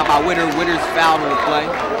 Rebound by Witter. Witter's fouled on the play.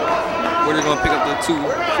 Witter's going to pick up the 2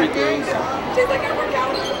 free throws.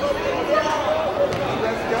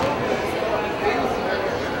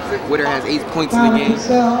 Witter has 8 points in the game. This is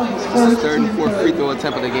his third and fourth free throw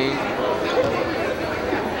attempt of the game.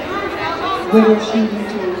 Witter shooting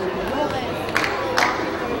 2.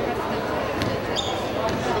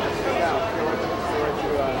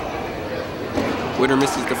 Witter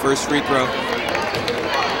misses the first free throw.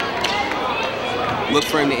 Look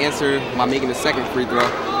for him to answer by making the second free throw.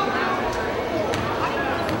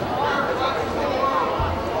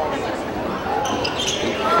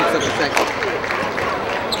 He picks up the second.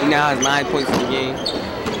 He now has 9 points in the game.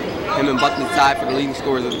 Him and Buckley tied for the leading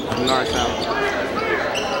scorers of Norristown.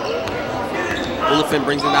 Oliphant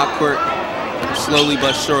brings him out court slowly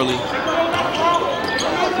but surely.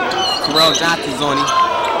 Terrell Johnson's on him.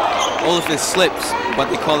 Oliphant slips, but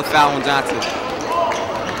they call the foul on Johnson.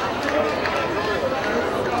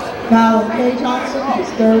 Foul on Jay Johnson, his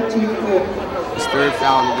third, 2 4. His third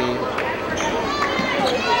foul in the game.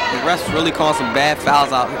 The refs really calling some bad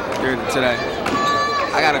fouls out here today.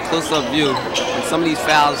 I got a close-up view, and some of these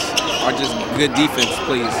fouls are just good defense,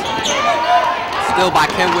 please. Still by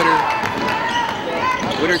Ken Witter.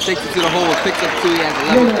 Witter takes it to the hole and picks up 2. He has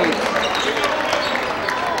 11 points.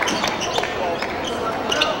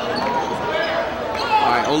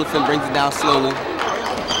 All right, Oliphant brings it down slowly.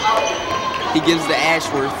 He gives it to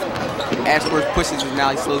Ashworth. Ashworth pushes it now.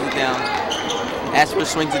 He slows it down. Ashworth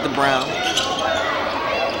swings it to Brown.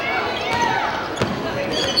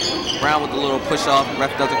 Brown with the little push off.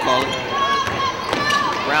 Ref doesn't call it.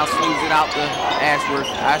 Brown swings it out to Ashworth.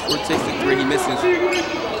 Ashworth takes the three. He misses.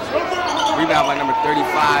 Rebound by number 35.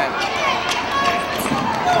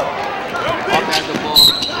 Off has the ball.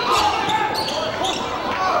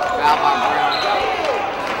 Foul by Brown.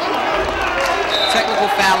 Technical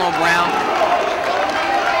foul on Brown.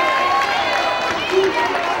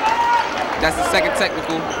 That's the second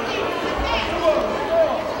technical.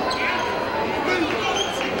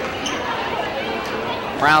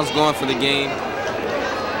 Brown's going for the game.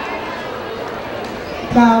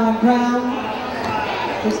 Foul on Brown.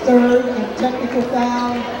 His third and technical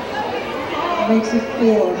foul makes it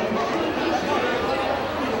 4.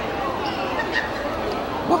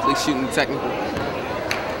 Buckley shooting the technical.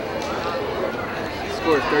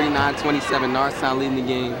 Score is 39-27. Norristown leading the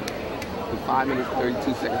game with 5 minutes and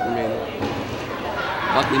 32 seconds remaining.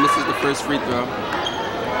 Buckley misses the first free throw.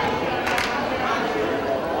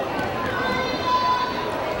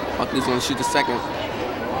 Buckley's going to shoot the second.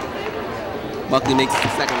 Buckley makes the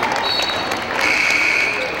second one.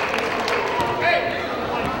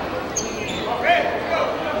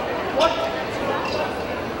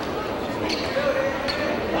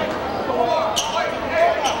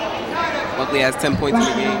 Buckley has 10 points in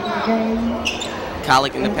the game.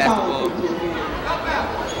 Colic in the pass the ball.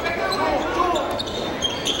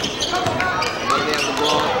 Buckley has the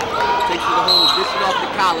ball. Takes to the hole. Dishes off to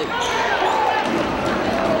Colic.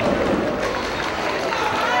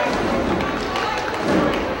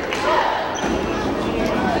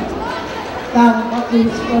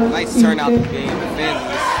 Nice turnout the game. The fans is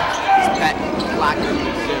flocking in the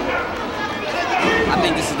gym. I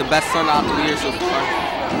think this is the best turnout of the year so far.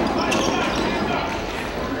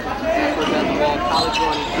 First has the ball, College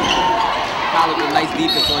on it. College with nice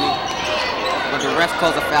defense on it. But the ref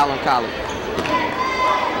calls a foul on College.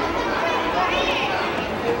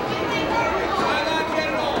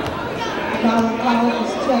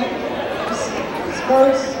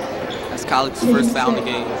 That's College's first foul in the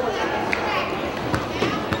game.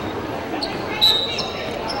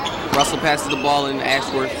 Russell passes the ball in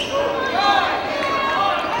Ashworth.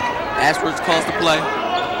 Ashworth calls the play.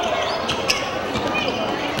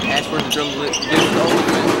 Ashworth dribbles it, gives it to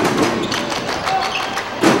Oliphant.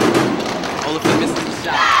 Oliphant misses the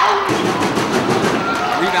shot.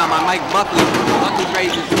 Rebound by Mike Buckley. Buckley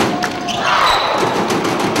raises.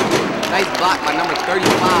 Nice block by number 35.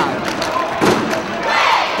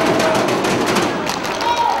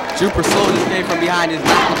 Drew Persoli came from behind his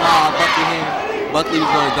knocked the ball out of Buckley's hand. Buckley was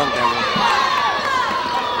going to dunk that one.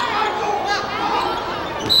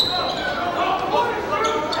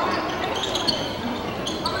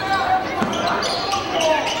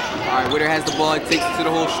 All right, Witter has the ball. He takes it to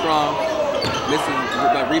the hole strong. Misses,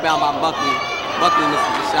 but rebound by Buckley. Buckley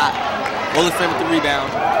misses the shot. Oliphant with the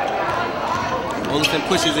rebound. Oliphant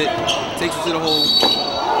pushes it. Takes it to the hole.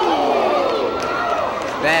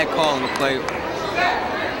 Bad call on the play.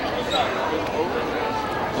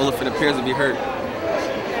 Oliphant appears to be hurt.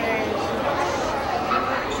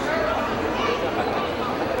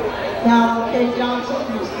 Foul, K. Johnson,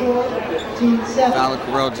 who's 4-7. Foul of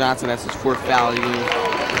Correll Johnson, that's his fourth foul of the game.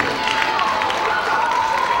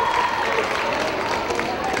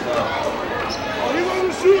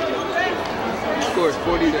 Score is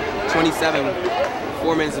 40-27.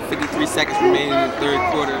 4 minutes and 53 seconds remaining in the third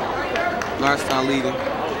quarter. Norristown leading.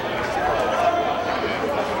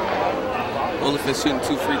 Oliphant shooting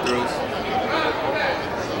 2 free throws.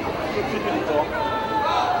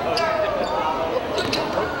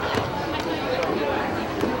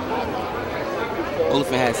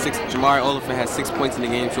 Jamari Oliphant has 6 points in the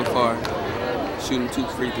game so far, shooting 2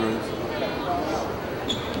 free throws.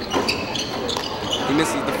 He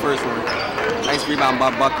misses the first one. Nice rebound by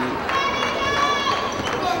Buckley.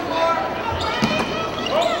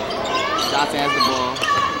 Johnson has the ball.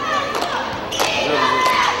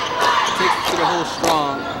 Takes it to the hole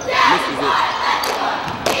strong. Misses it.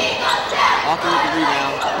 Walker with the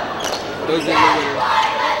rebound. Goes in the Witter.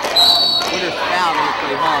 Witter fouled and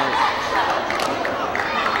play hard.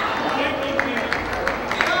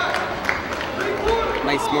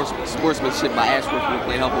 Nice sportsmanship by Ashworth to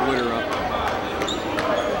play helping Witter up.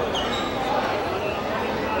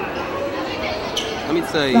 Let me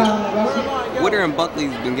tell you, Witter and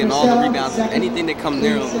Buckley's been getting all the rebounds. Anything that come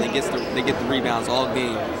near them, they get the rebounds all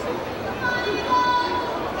game.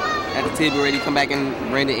 At the table ready, come back in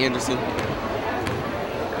Brandon Anderson.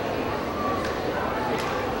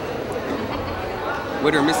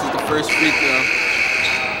 Witter misses the first free throw.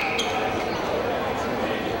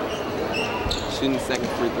 Shooting the second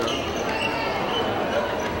free throw.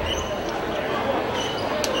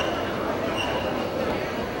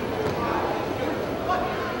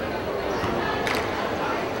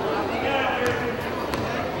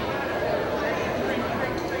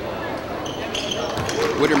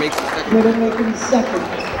 Witter makes the second. Witter making second.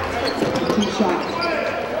 2 shots.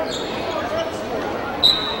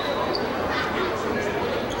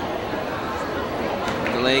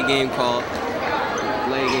 Delay game called.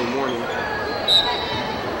 Delay game warning.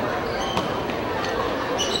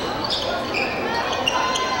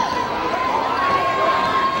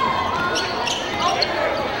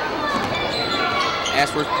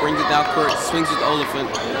 Ashworth brings it down court, swings it to Oliphant.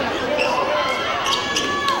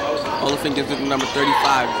 Oliphant gives it to number 35,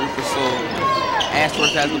 Drew Soul.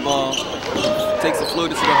 Ashworth has the ball, takes a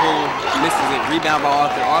floater to the hole, misses it. Rebound by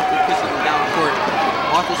Arthur. Arthur pushes it down court.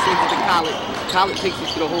 Arthur swings it to Collett. Collett takes it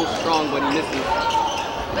to the hole strong, but he misses.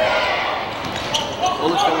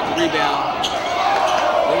 Oliphant with the rebound.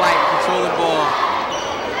 White control the ball.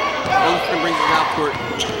 Oliphant brings it down court.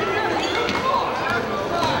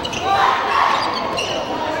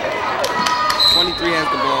 Has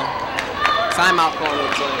the ball. Timeout call on the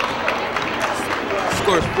play.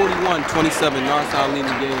 Score is 41-27. Norristown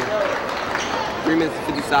leading the game. 3 minutes and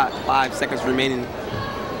 55 seconds remaining.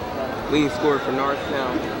 Leading scorer for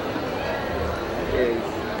Norristown is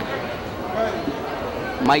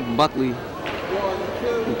Mike Buckley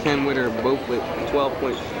and Ken Witter, both with 12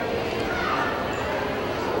 points.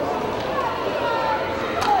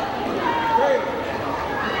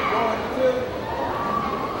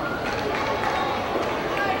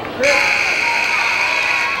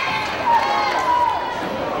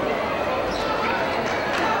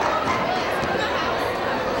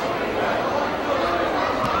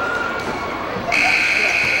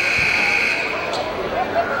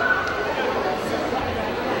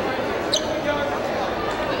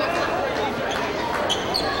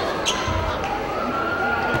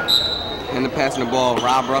 Passing the ball,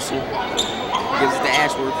 Rob Russell gives it to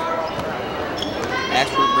Ashworth.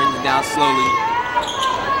 Ashworth brings it down slowly.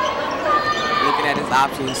 Looking at his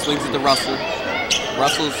options, swings it to Russell.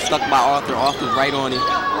 Russell's stuck by Arthur. Arthur's right on him.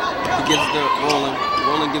 He gives it to Roland.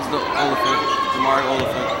 Roland gives it to Oliphant. Jamari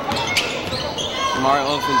Oliphant. Jamari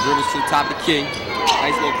Oliphant dribbles to the top of King.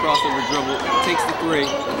 Nice little crossover dribble. Takes the 3.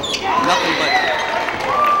 Nothing but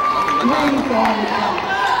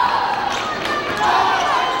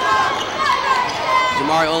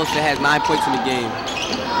Jamari Oliphant has 9 points in the game.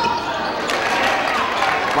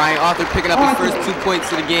 Brian Arthur picking up his first 2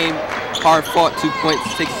 points of the game. Hard fought 2 points,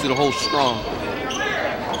 takes it to the hole strong.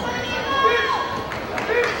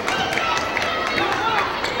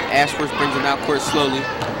 Ashworth brings it down court slowly.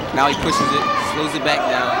 Now he pushes it, slows it back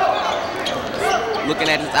down. Looking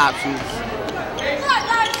at his options.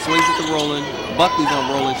 Swings it to Roland. Buckley's on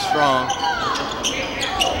Roland strong.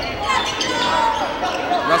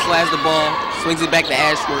 Russell has the ball. Swings it back to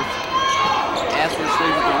Ashworth. Ashworth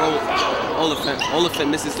swings it to Oliphant.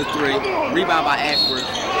 Oliphant misses the 3. Rebound by Ashworth.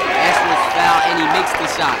 Ashworth's foul, and he makes the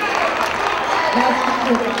shot.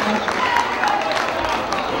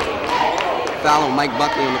 Foul on Mike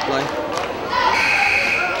Buckley on the play.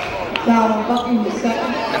 Foul on Buckley in the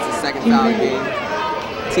second. That's the second foul of the game.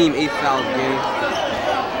 Team 8th foul of the game.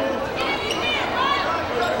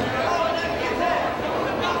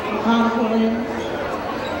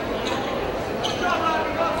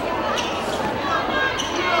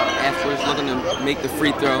 Ashworth's looking to make the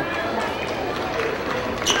free throw.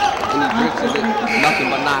 And he drifts it, nothing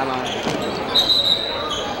but nylon.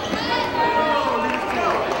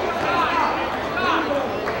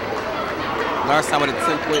 Norristown with a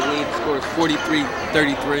 10-point lead, score is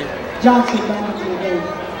 43-33. Johnson back into the game.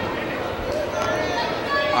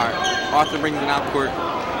 All right, Arthur brings it out court.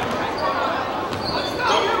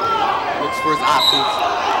 Looks for his options.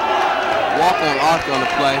 Walk on Arthur on the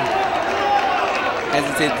play.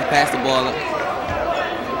 Hesitated to pass the ball up.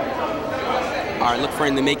 All right, look for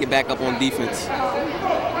him to make it back up on defense.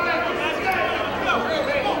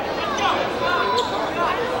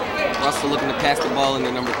 Russell looking to pass the ball into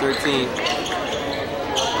number 13.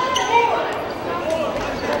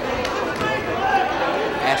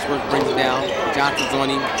 Ashworth brings it down. Johnson's on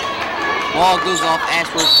him. Ball goes off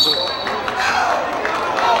Ashworth's foot.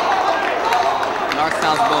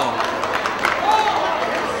 Norristown's ball.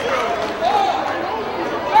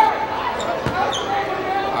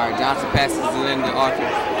 All right, Johnson passes it in to Arthur.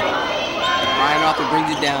 Ryan Arthur brings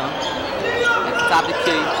it down. At the top of the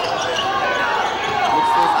key. Looks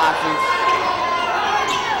for his options.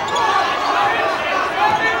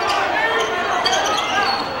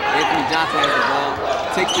 Anthony Johnson has the ball.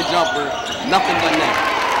 Takes the jumper. Nothing but net.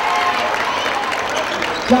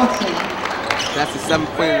 Johnson. That's the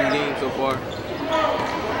 7th point of the game so far.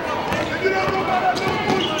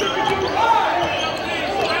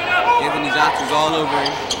 Anthony Johnson's all over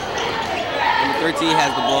him. Number 13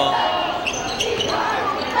 has the ball.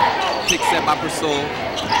 Picks reset by Persaud.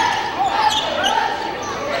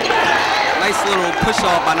 Nice little push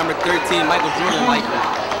off by number 13, Michael Jordan Liker.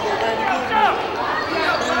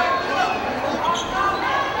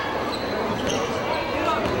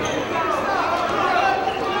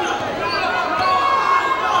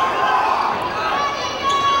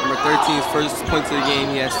 Number 13's first points of the game,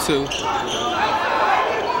 he has 2.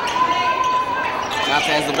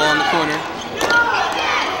 Johnson has the ball in the corner.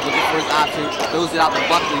 Looking for his option, throws it out to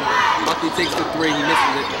Buckley. Buckley takes the 3, he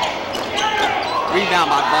misses it. Rebound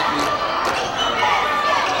by Buckley.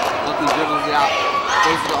 Buckley dribbles it out,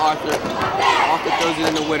 goes to Arthur. Arthur throws it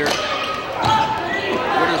in the Witter.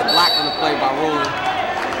 Witter's blocked on the play by Roland.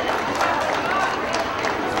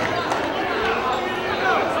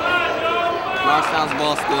 Norristown's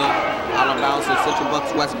ball still out of bounds, so Central Bucks,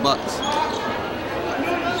 West Bucks.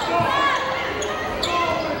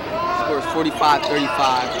 Score is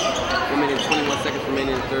 45-35. 1 minute and 21 seconds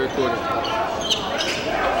remaining in the third quarter.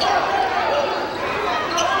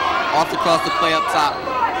 Arthur calls the play up top.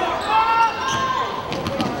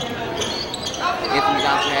 Anthony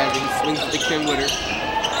Johnson has it. He swings it to Ken Witter.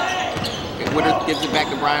 Witter gives it back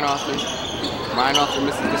to Brian Arthur. Brian Arthur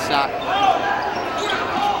misses the shot.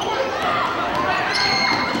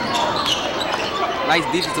 Nice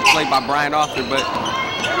defensive play by Brian Arthur, but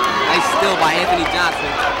nice steal by Anthony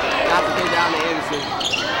Johnson. Johnson goes down to Anderson.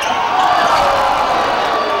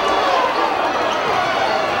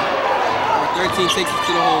 Number 13 takes it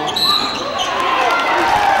to the hole.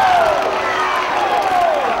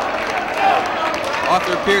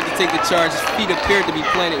 Arthur appeared to take the charge. His feet appeared to be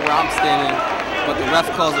planted where I'm standing, but the ref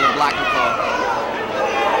calls it a blocking call.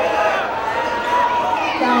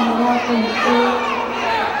 Down the Arthur in third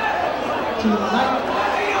to Mike.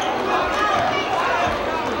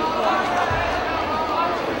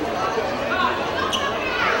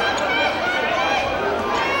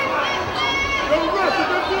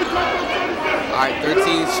 All right,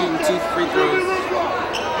 13 shooting 2 free throws.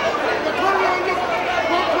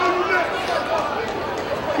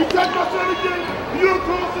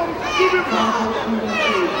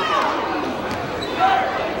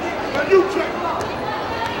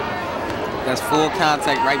 That's full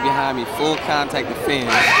contact right behind me. Full contact to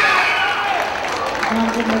fans.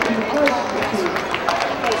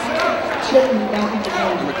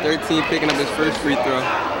 Number 13 picking up his first free throw.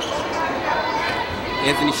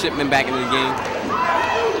 Anthony Shipman back into the game.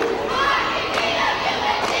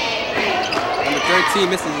 Number 13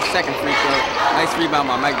 misses his second free throw. Nice rebound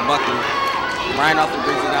by Mike Buckley. Brian Arthur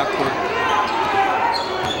brings it out court.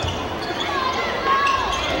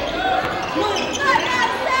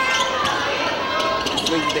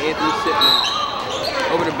 Swings it to Anthony Shipman.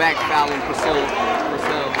 Over the back foul on Purcell.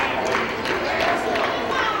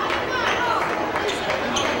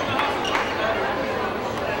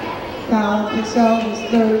 Foul, Purcell is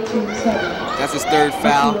third, team 7. That's his third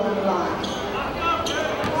foul.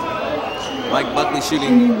 Mike Buckley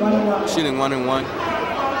shooting 1-and-1.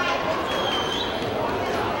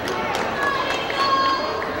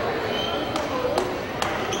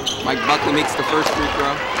 Mike Buckley makes the first free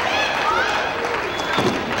throw.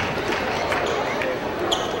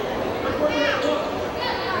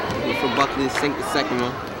 Wait for Buckley to sink the second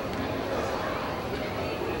one.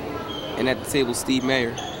 And at the table, Steve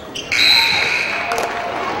Mayer.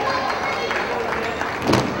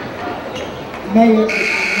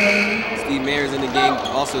 Steve Mayer's in the game.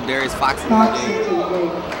 Also, Darius Fox in the game.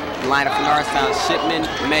 The lineup for Norristown: Shipman,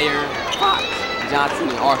 Mayer, Fox, Johnson,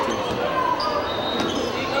 and Arthur.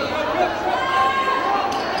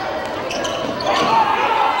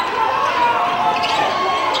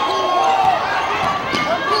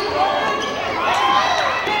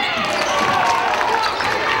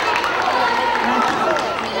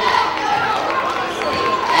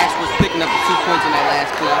 Ashworth's picking up the 2 points in that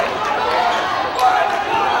last play.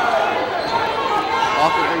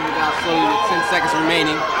 Arthur brings it down slowly with 10 seconds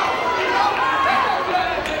remaining.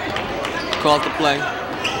 Calls the play.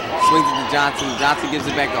 Swings it to Johnson. Johnson gives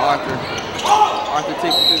it back to Arthur. Arthur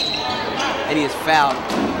takes it, and he is fouled.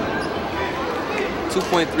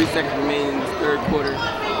 2.3 seconds remaining in the third quarter.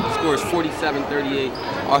 The score is 47-38.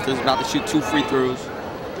 Arthur's about to shoot 2 free throws.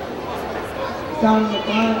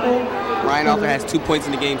 Brian Arthur has 2 points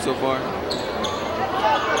in the game so far.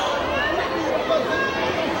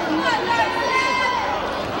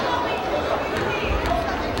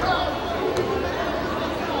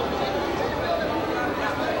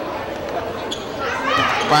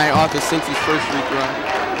 Brian Arthur sinks his first free throw.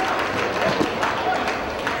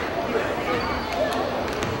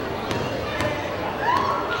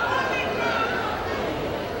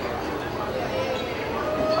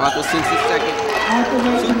 Arthur sinks his second.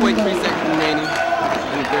 2.3 seconds remaining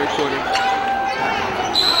in the third quarter.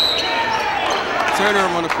 Turner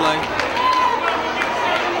on the play.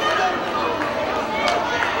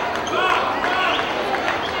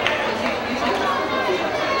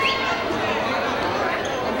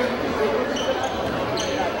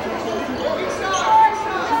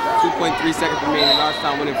 .3 seconds remaining.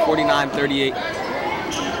 Norristown winning 49-38.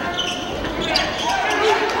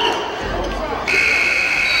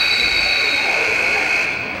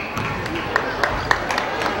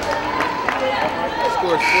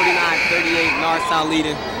 Score is 49-38. Norristown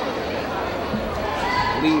leading.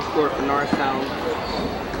 Leading score for Norristown.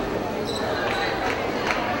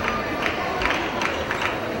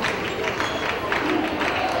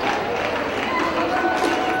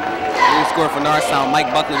 Score for Norristown,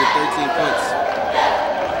 Mike Buckley with 13 points.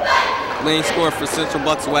 Leading score for Central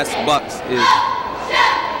Bucks West Bucks is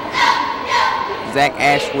Zach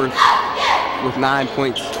Ashworth with 9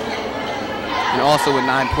 points. And also with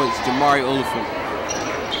 9 points, Jamari Oliphant.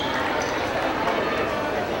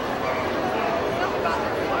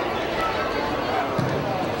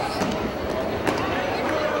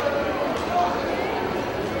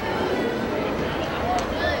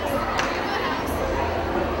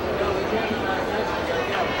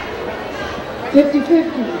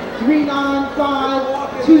 $50-50,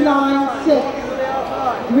 395, 296.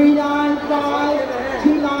 395,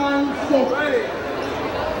 296.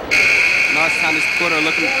 Norristown this quarter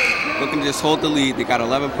looking to just hold the lead. They got an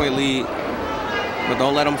 11-point lead, but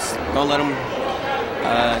don't let them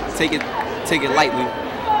take it lightly.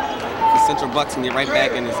 The Central Bucks can get right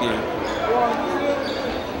back in this game.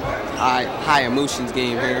 High emotions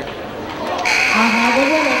game here. I have a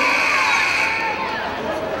winner.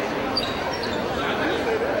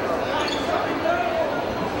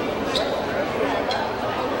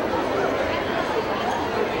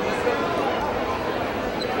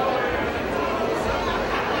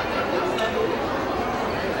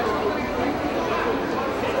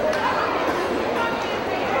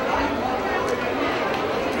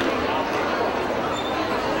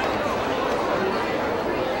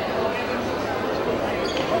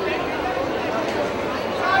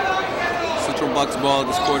 Bucks ball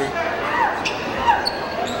this quarter.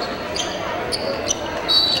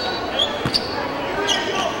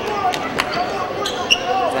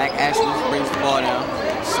 Zach Ashworth brings the ball down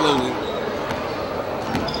slowly.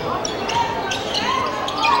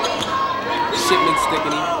 Shipman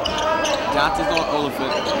Stickney. Johnson's on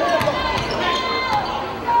Oliphant.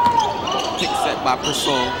 Pick set by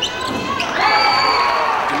Persol.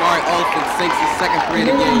 Jamari Oliphant sinks his second three of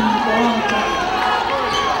the game.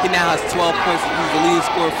 He now has 12 points. He's the leading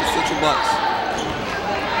scorer for Central Bucks.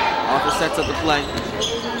 Arthur sets up the play.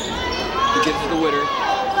 He gives it to Witter.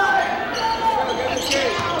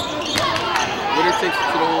 Witter takes it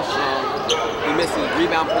to the hole strong. He misses.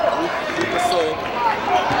 Rebound for Soul.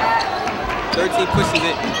 13 pushes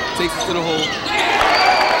it. Takes it to the hole.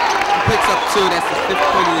 He picks up 2. That's his 5th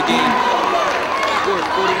point of the game. Score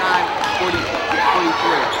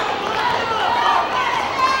 49-43.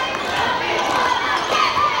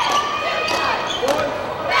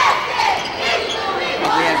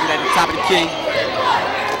 At the top of the key.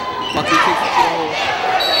 Buckley takes it to the hole.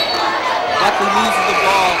 Buckley loses the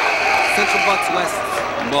ball. Central Bucks West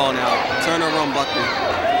ball now. Turner on Buckley.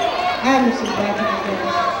 Anderson back in the game.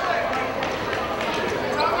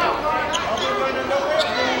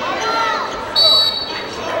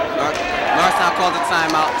 Norristown calls a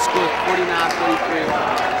timeout. Score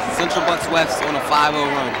 49-43. Central Bucks West on a 5-0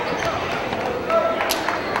 run.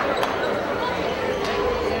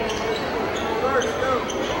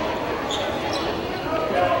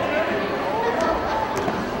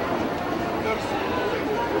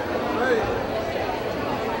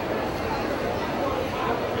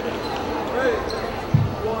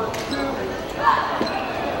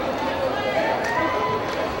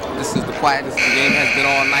 This is the quietest the game has been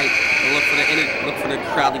all night. Look for the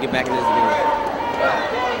crowd to get back in this game.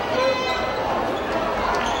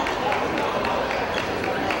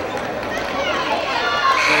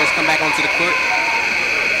 Players come back onto the court.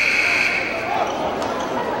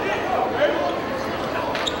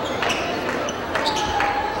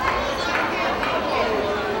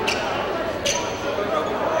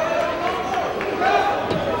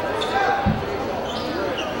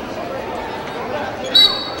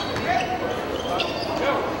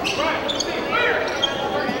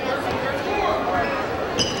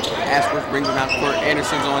 Ashworth brings him out the court.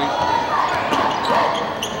 Anderson's on him.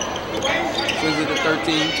 Sends it to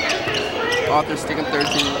 13. Arthur sticking 13.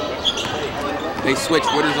 They switch.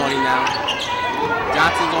 Witter's on him now.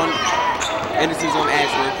 Johnson's on. Anderson's on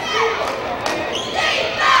Ashworth.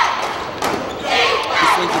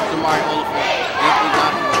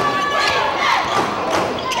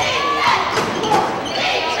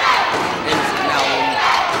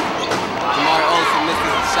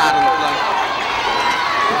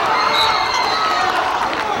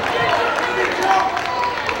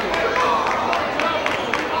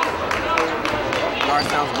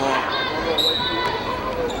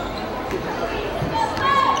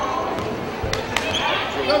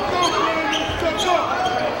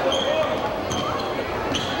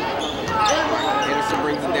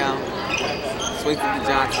 Swings it to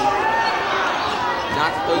Johnson.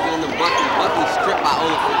 Johnson throws it in the Buckley. Buckley stripped by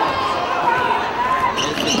Olafin.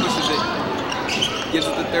 Olafin pushes it. Gives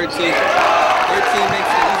it to 13. 13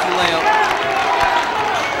 makes an easy layup.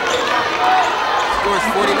 Scores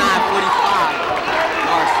 49-45.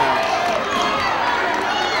 Norristown.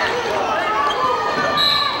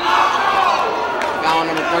 Foul on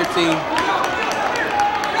number 13.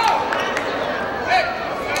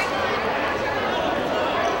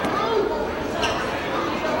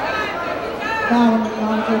 Foul on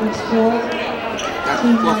non-voting score. That's the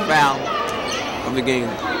fourth foul of the game.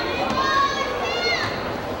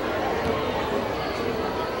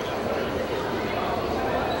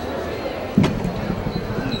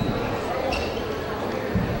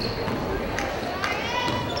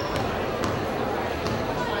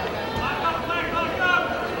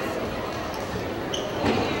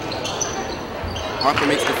 Arthur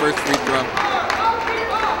makes the first free throw.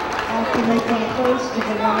 Arthur makes on the first of the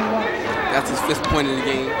 1-1. That's his 5th point of the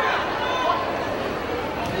game.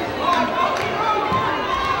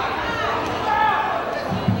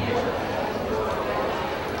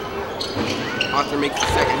 Arthur makes the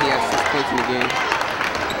second. He has 6 points in the game.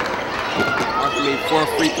 Arthur made 4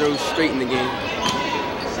 free throws straight in the game.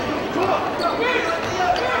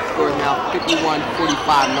 Score is now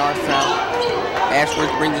 51-45 Norristown.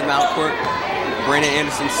 Ashworth brings him out court. Brandon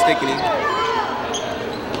Anderson sticking him.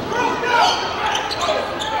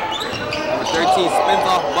 Number 13 spins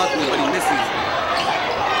off Buckley, but he misses.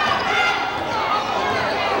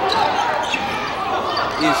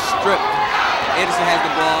 He is stripped. Anderson has the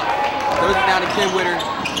ball. Throws it down to Ken Witter.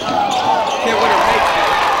 Ken Witter makes it.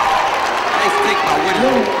 Nice take by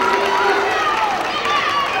Witter.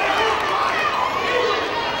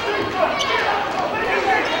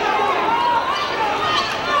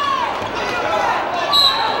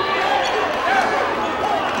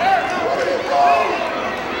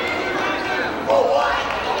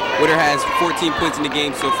 Witter has 14 points in the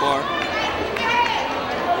game so far.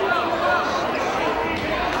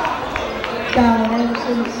 Foul on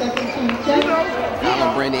Anderson, second team check. Foul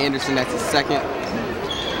on Brandon Anderson, that's his second.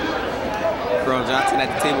 Carl Johnson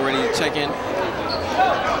at the table ready to check in.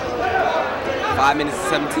 5 minutes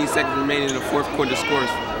and 17 seconds remaining in the fourth quarter.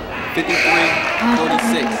 Scores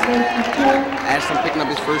 53-46. Ashton picking up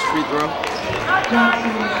his first free throw.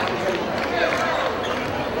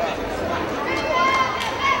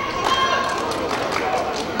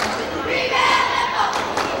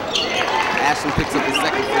 Ashton picks up his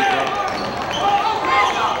second free throw.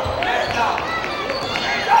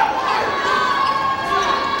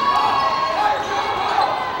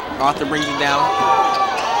 Arthur brings it down.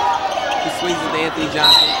 He swings it to Anthony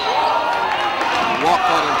Johnson. Walk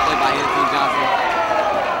called on play by Anthony Johnson.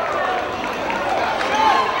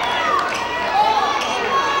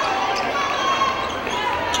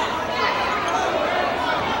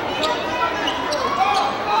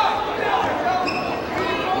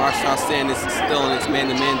 Norristown stand is still in its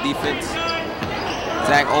man-to-man defense.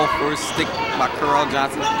 Zach Alford stick by Carl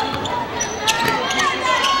Johnson.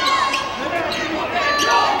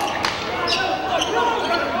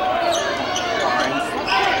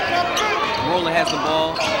 Roller has the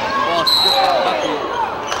ball. The ball stripped by Buckley.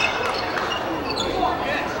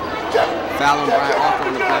 Foul on Brian Arthur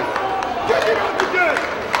on the play.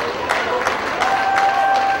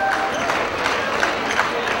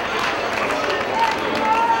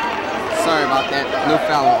 Sorry about that. No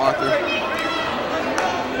foul on Arthur.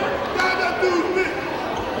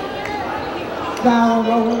 Foul on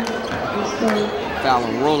Roland. His third. Foul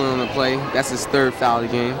on Roland on the play. That's his 3rd foul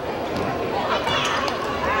of the game.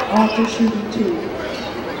 Arthur shooting 2.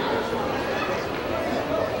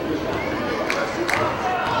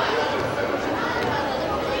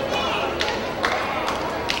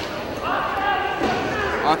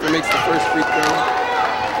 Arthur makes the first free throw.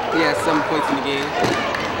 He has 7 points in the game.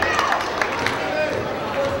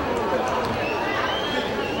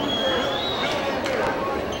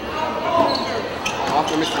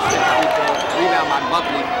 Arthur misses the second free throw. Rebound by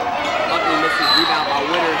Buckley. Buckley misses. Rebound by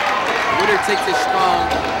Witter. Witter takes it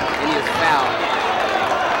strong, and he is fouled.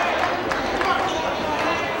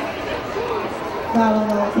 Foul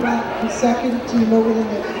on Pratt, the second team over the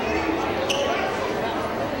net.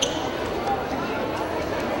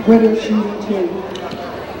 Witter shooting 2.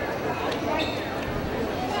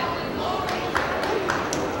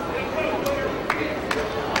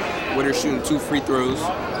 Witter shooting 2 free throws.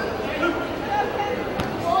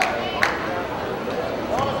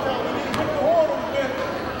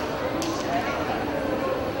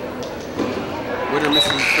 Witter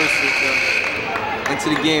misses his first free throw. Into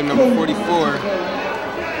the game, number 44,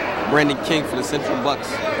 Brandon King for the Central Bucks.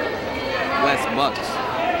 West Bucks.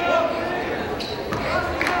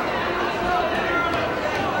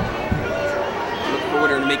 Look for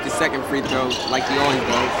Witter to make the second free throw like he always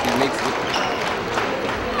does. He makes it.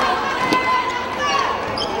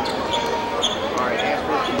 All right,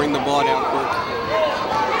 Ashford to bring the ball down court.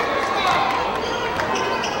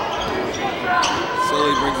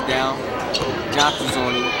 Slowly brings it down. Johnson's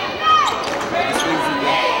on him. He swings it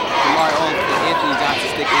left. Jamari Old to Anthony Johnson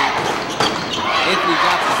sticking. Anthony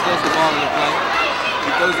Johnson steals the ball in the play. He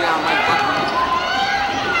throws it out Mike Buckley.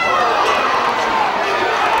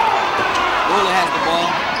 Roller has the ball.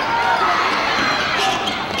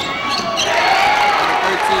 Number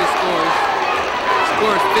 13 scores.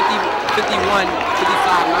 Scores 51,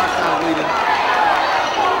 55, Norristown leading.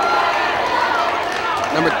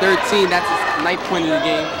 Number 13, that's his 9th point of the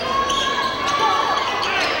game.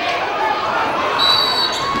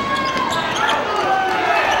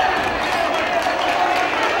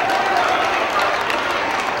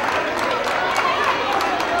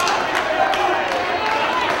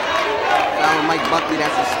 Mike Buckley,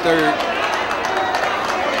 that's his 3rd.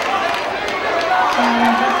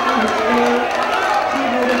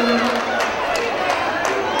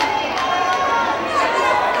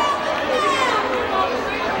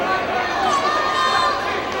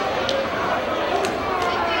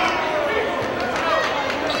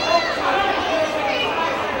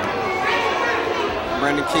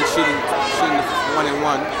 Brandon King shooting the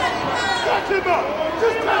 1-and-1.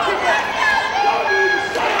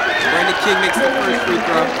 Brandon King makes the first free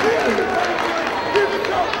throw.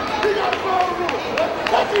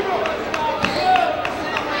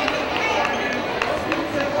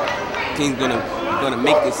 King's gonna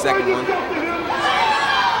make the second one,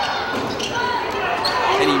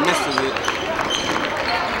 and he misses it.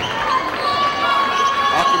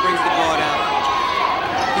 Arthur brings the ball down.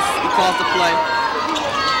 He calls the play.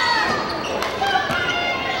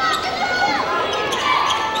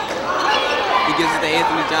 He gives it to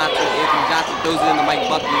Anthony Johnson. Anthony Johnson throws it into Mike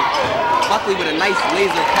Buckley. Buckley with a nice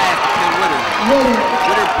laser pass to Ken Witter.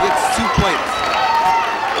 Witter gets 2 points.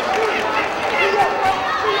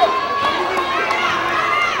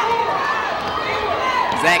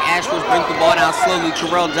 Zach Ashworth brings the ball down slowly.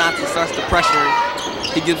 Terrell Johnson starts to pressure him.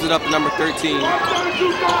 He gives it up to number 13.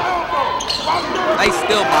 Nice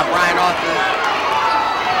steal by Brian Arthur.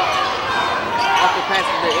 Arthur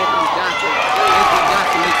passes to Anthony Johnson. Anthony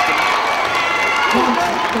Johnson makes the This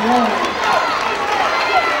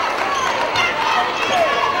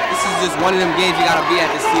is just one of them games you gotta be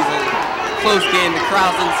at this season. Close game, the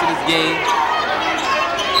crowd's into this game.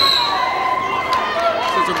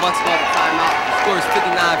 Central Bucks call the timeout. The score is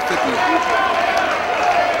 59-50.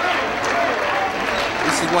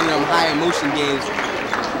 This is one of them high emotion games.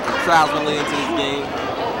 The crowd's really into this game.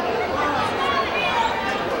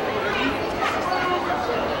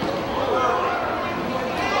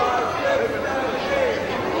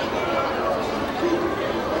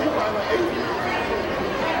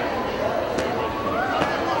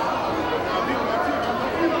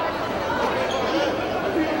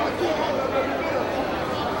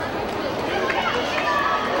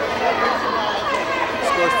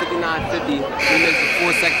 Scores 59-50. 3 minutes and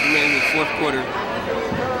 4 seconds remaining in the 4th quarter.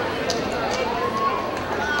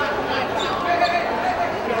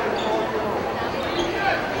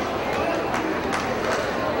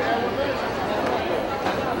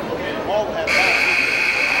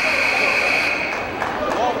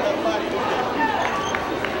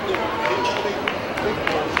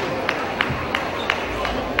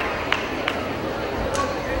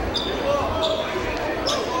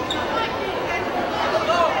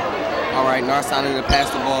 Norristown in to pass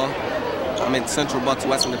the ball. Central Bucks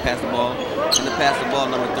Western to pass the ball. And to pass the ball,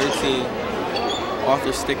 number 13,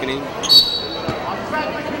 Arthur Stickney.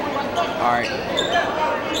 All right.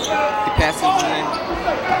 He passes it in.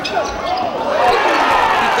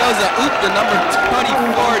 He throws a oop to number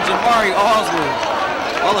 24, Jamari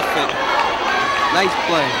Oliphant. Nice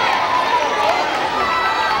play.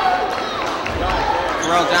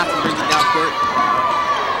 Terrell Johnson brings it down court.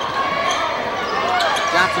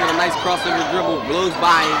 Johnson with a nice crossover dribble, blows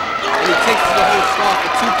by him, and he takes the whole straw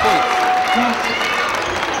for 2 points.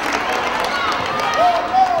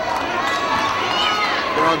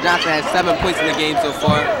 Terrell Johnson has 7 points in the game so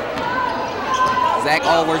far. Zach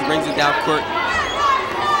Allworth brings it down court.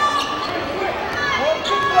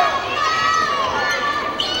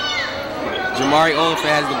 Jamari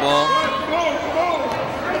Oliphant has the ball.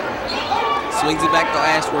 Swings it back to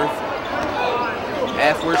Ashworth.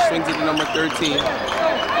 Ashworth swings it to number 13.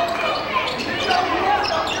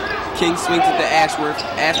 King swings it to Ashworth.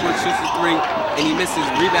 Ashworth shoots a 3, and he misses.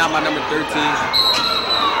 Rebound by number 13.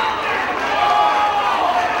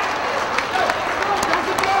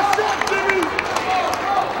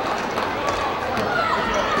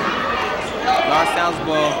 fouls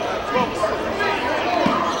ball.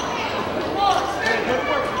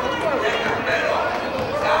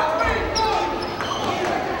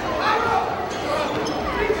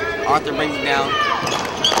 Arthur brings it down.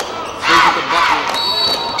 Straight to the Buckley.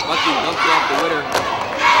 Buckley dunked off the winner.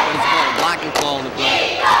 But it's called a blocking call on the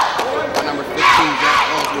play. By number 15, Jack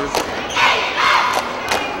Ellsworth.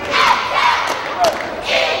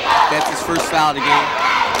 That's his first foul of the game.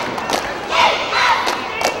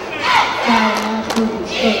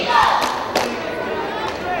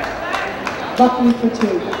 Buckley for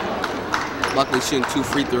 2. Buckley shooting 2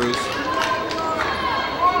 free throws.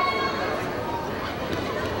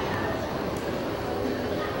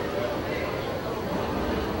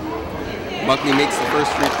 Buckley makes the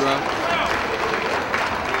first free throw.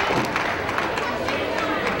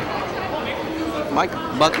 Mike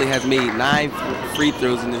Buckley has made 9 free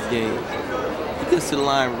throws in this game. He gets to the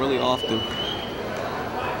line really often.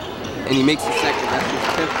 And he makes the second. That's his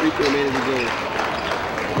 10th free throw made in the game.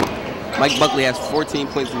 Mike Buckley has 14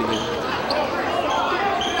 points in the game.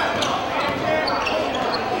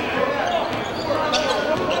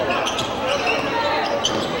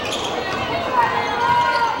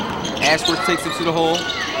 Ashworth takes it to the hole.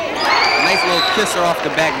 Nice little kisser off the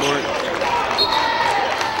backboard.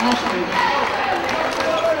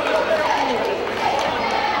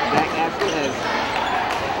 Zach Ashworth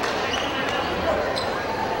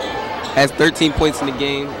has 13 points in the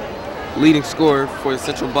game. Leading scorer for the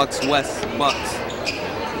Central Bucks West Bucks.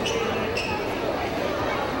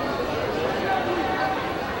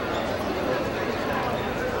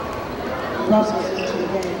 Russell's into the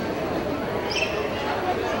game.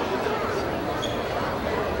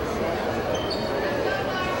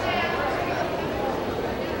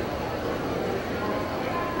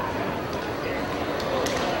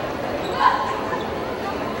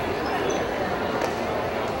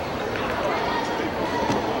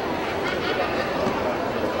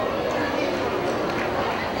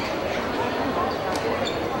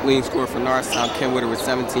 Leading scorer for Norristown, Ken Witter with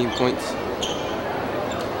 17 points.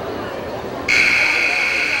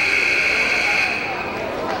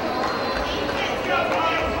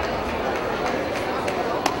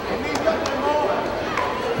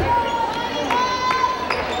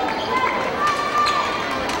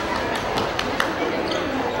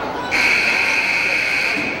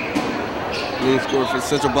 Leading scorer for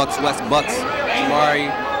Central Bucks West Bucks, Jamari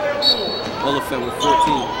Oliphant with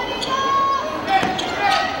 14.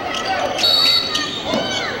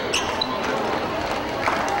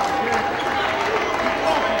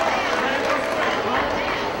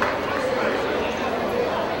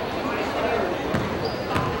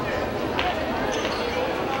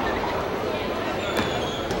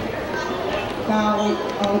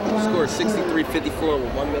 Score 63-54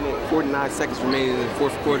 with 1 minute 49 seconds remaining in the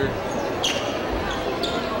fourth quarter.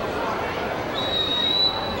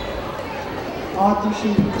 Arthur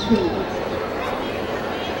shooting 2.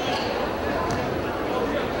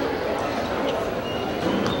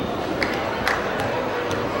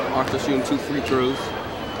 Arthur shooting 2 free throws.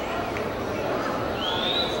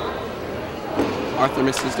 Arthur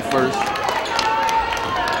misses the first.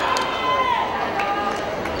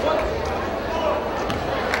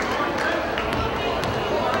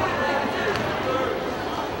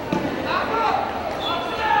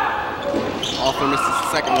 Arthur misses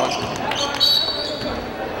the second one.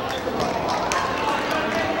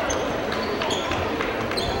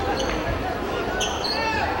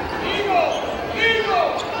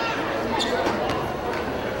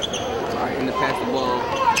 Alright, in to pass the ball.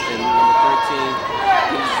 And number 13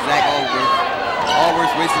 is Zach Allworth.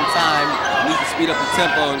 Allworth's wasting time. Needs to speed up the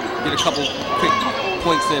tempo and get a couple quick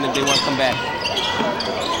points in if they want to come back.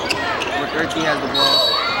 Number 13 has the ball.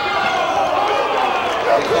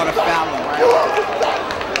 They caught a foul on Brian.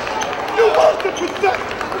 You want to protect.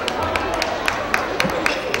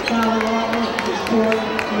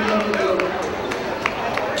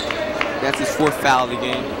 That's his 4th foul of the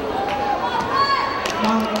game.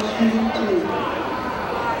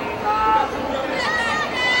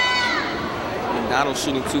 McDonald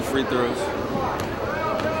shooting 2 free throws.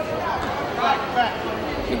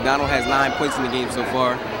 McDonald has 9 points in the game so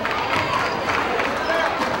far.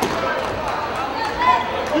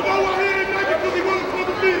 You know what he didn't make it because he wasn't supposed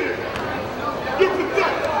to be there. You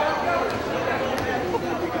protect.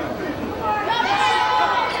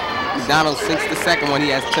 McDonald sinks the second one. He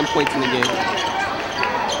has 10 points in the game.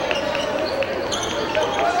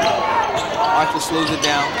 Arthur slows it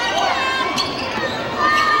down.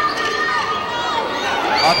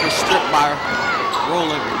 Arthur stripped by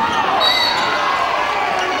Rowland.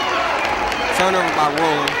 Turnover by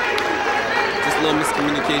Rowland. Just a little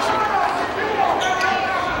miscommunication.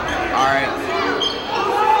 right.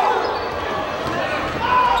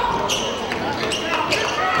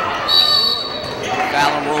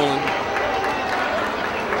 Foul on Rowland.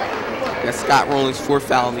 That's Scott Rowland's 4th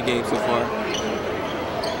foul in the game so far.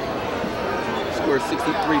 Score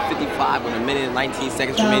 63-55 with a minute and 19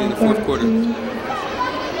 seconds remaining in the 4th quarter.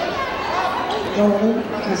 Rowland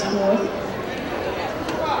is 4th.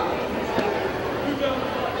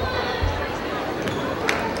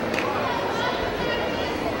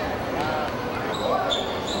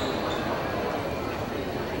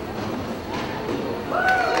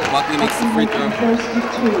 Buckley makes the free throw. First and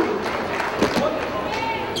 2.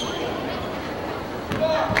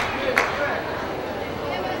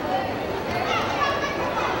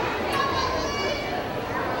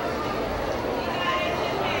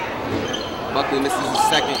 Buckley misses his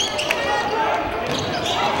 2nd,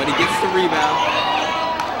 but he gets the rebound.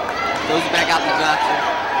 Goes back out to Johnson.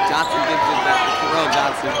 Johnson gives it back to Terrell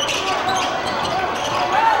Johnson.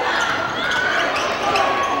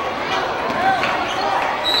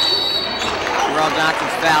 Terrell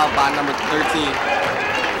Johnson's fouled by number 13.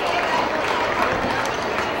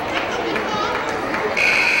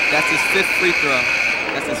 That's his 5th free throw.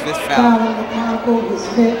 That's his 5th foul. Foul on McConaughey, his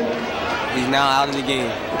 5th. He's now out of the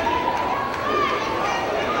game.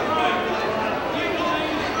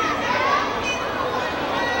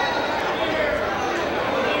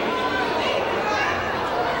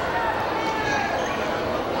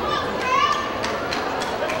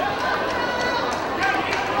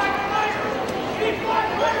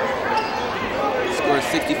 Score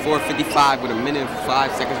 64-55 with a minute and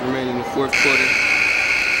 5 seconds remaining in the 4th quarter.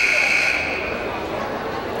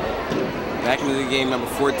 Back into the game, number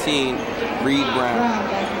 14, Reed Brown. Brown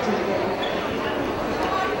back into the game.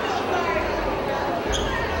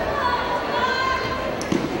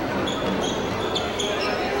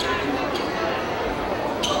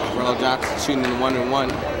 Terrell Johnson shooting in the 1-and-1.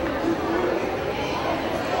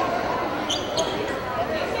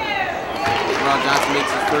 Terrell Johnson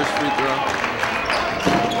makes his 1st free throw.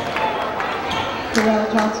 Terrell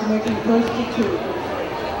Johnson making first and 2.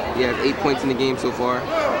 He has 8 points in the game so far.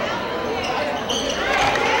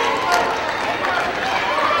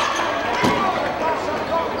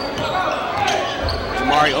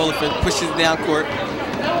 Jamari Oliphant pushes down court.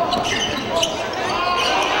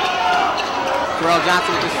 Terrell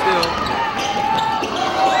Johnson with the steal.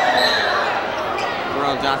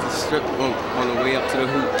 Terrell Johnson stripped on the way up to the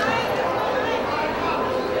hoop.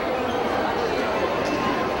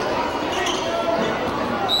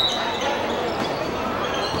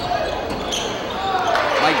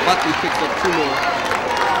 Mike Buckley picks up 2 more.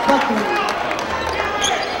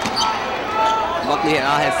 Buckley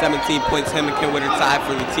now has 17 points. Him and Ken Witter tied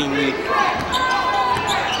for the team lead.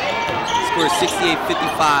 Score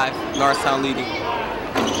 68-55. Norristown leading.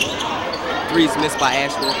 3's missed by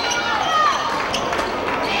Ashworth.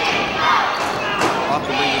 Off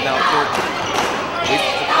the brings it down court.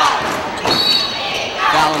 Wastes the clock.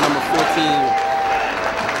 Foul on number 14,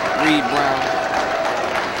 Reed Brown.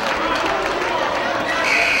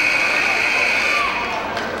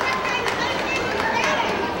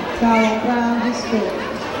 Foul on Brown, his 5th.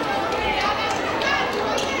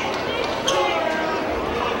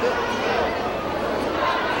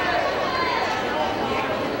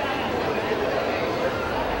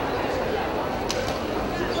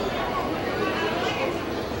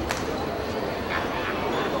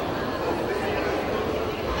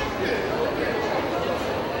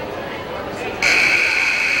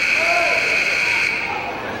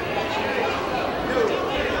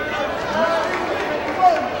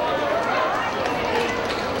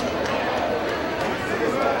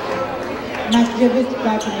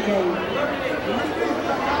 Back in the game.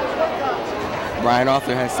 Brian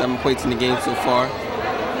Arthur has 7 points in the game so far.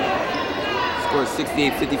 Scored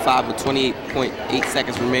 68-55 with 28.8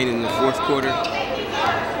 seconds remaining in the 4th quarter.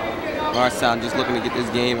 Norristown just looking to get this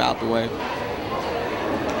game out the way.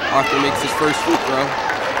 Arthur makes his 1st free throw.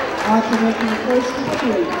 Arthur making the 1st and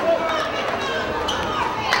 2.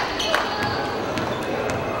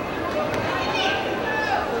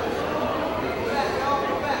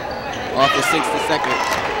 Arthur sinks the 2nd.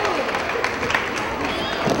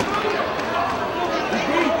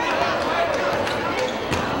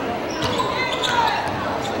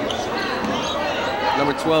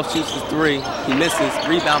 Number 12 shoots the 3. He misses.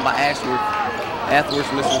 Rebound by Ashworth.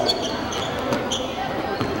 Ashworth misses it.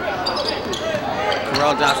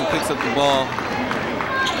 Terrell Johnson picks up the ball.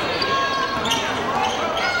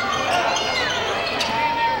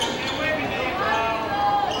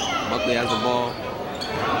 Buckley has the ball.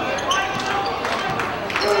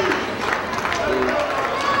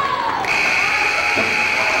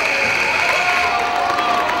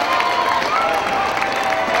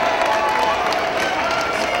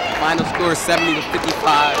 Final score 70-55.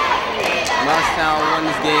 Norristown won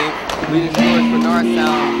this game. Leading scorers for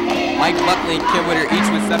Norristown, Mike Buckley and Kim Witter, each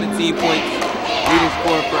with 17 points. Leading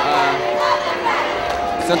scorer for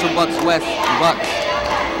Central Bucks West Bucks,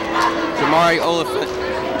 Jamari Oliphant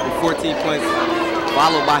with 14 points,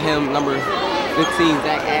 followed by him, number 15,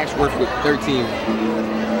 Zach Ashworth with 13.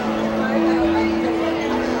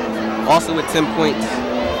 Also with 10 points,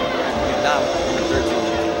 number 13.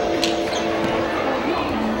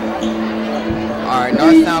 All right,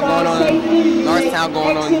 Norristown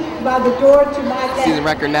going on. Season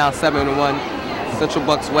record now 7-1. Central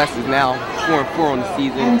Bucks West is now 4-4 on the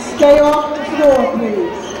season. And stay off the floor,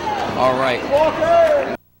 please. All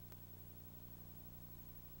right.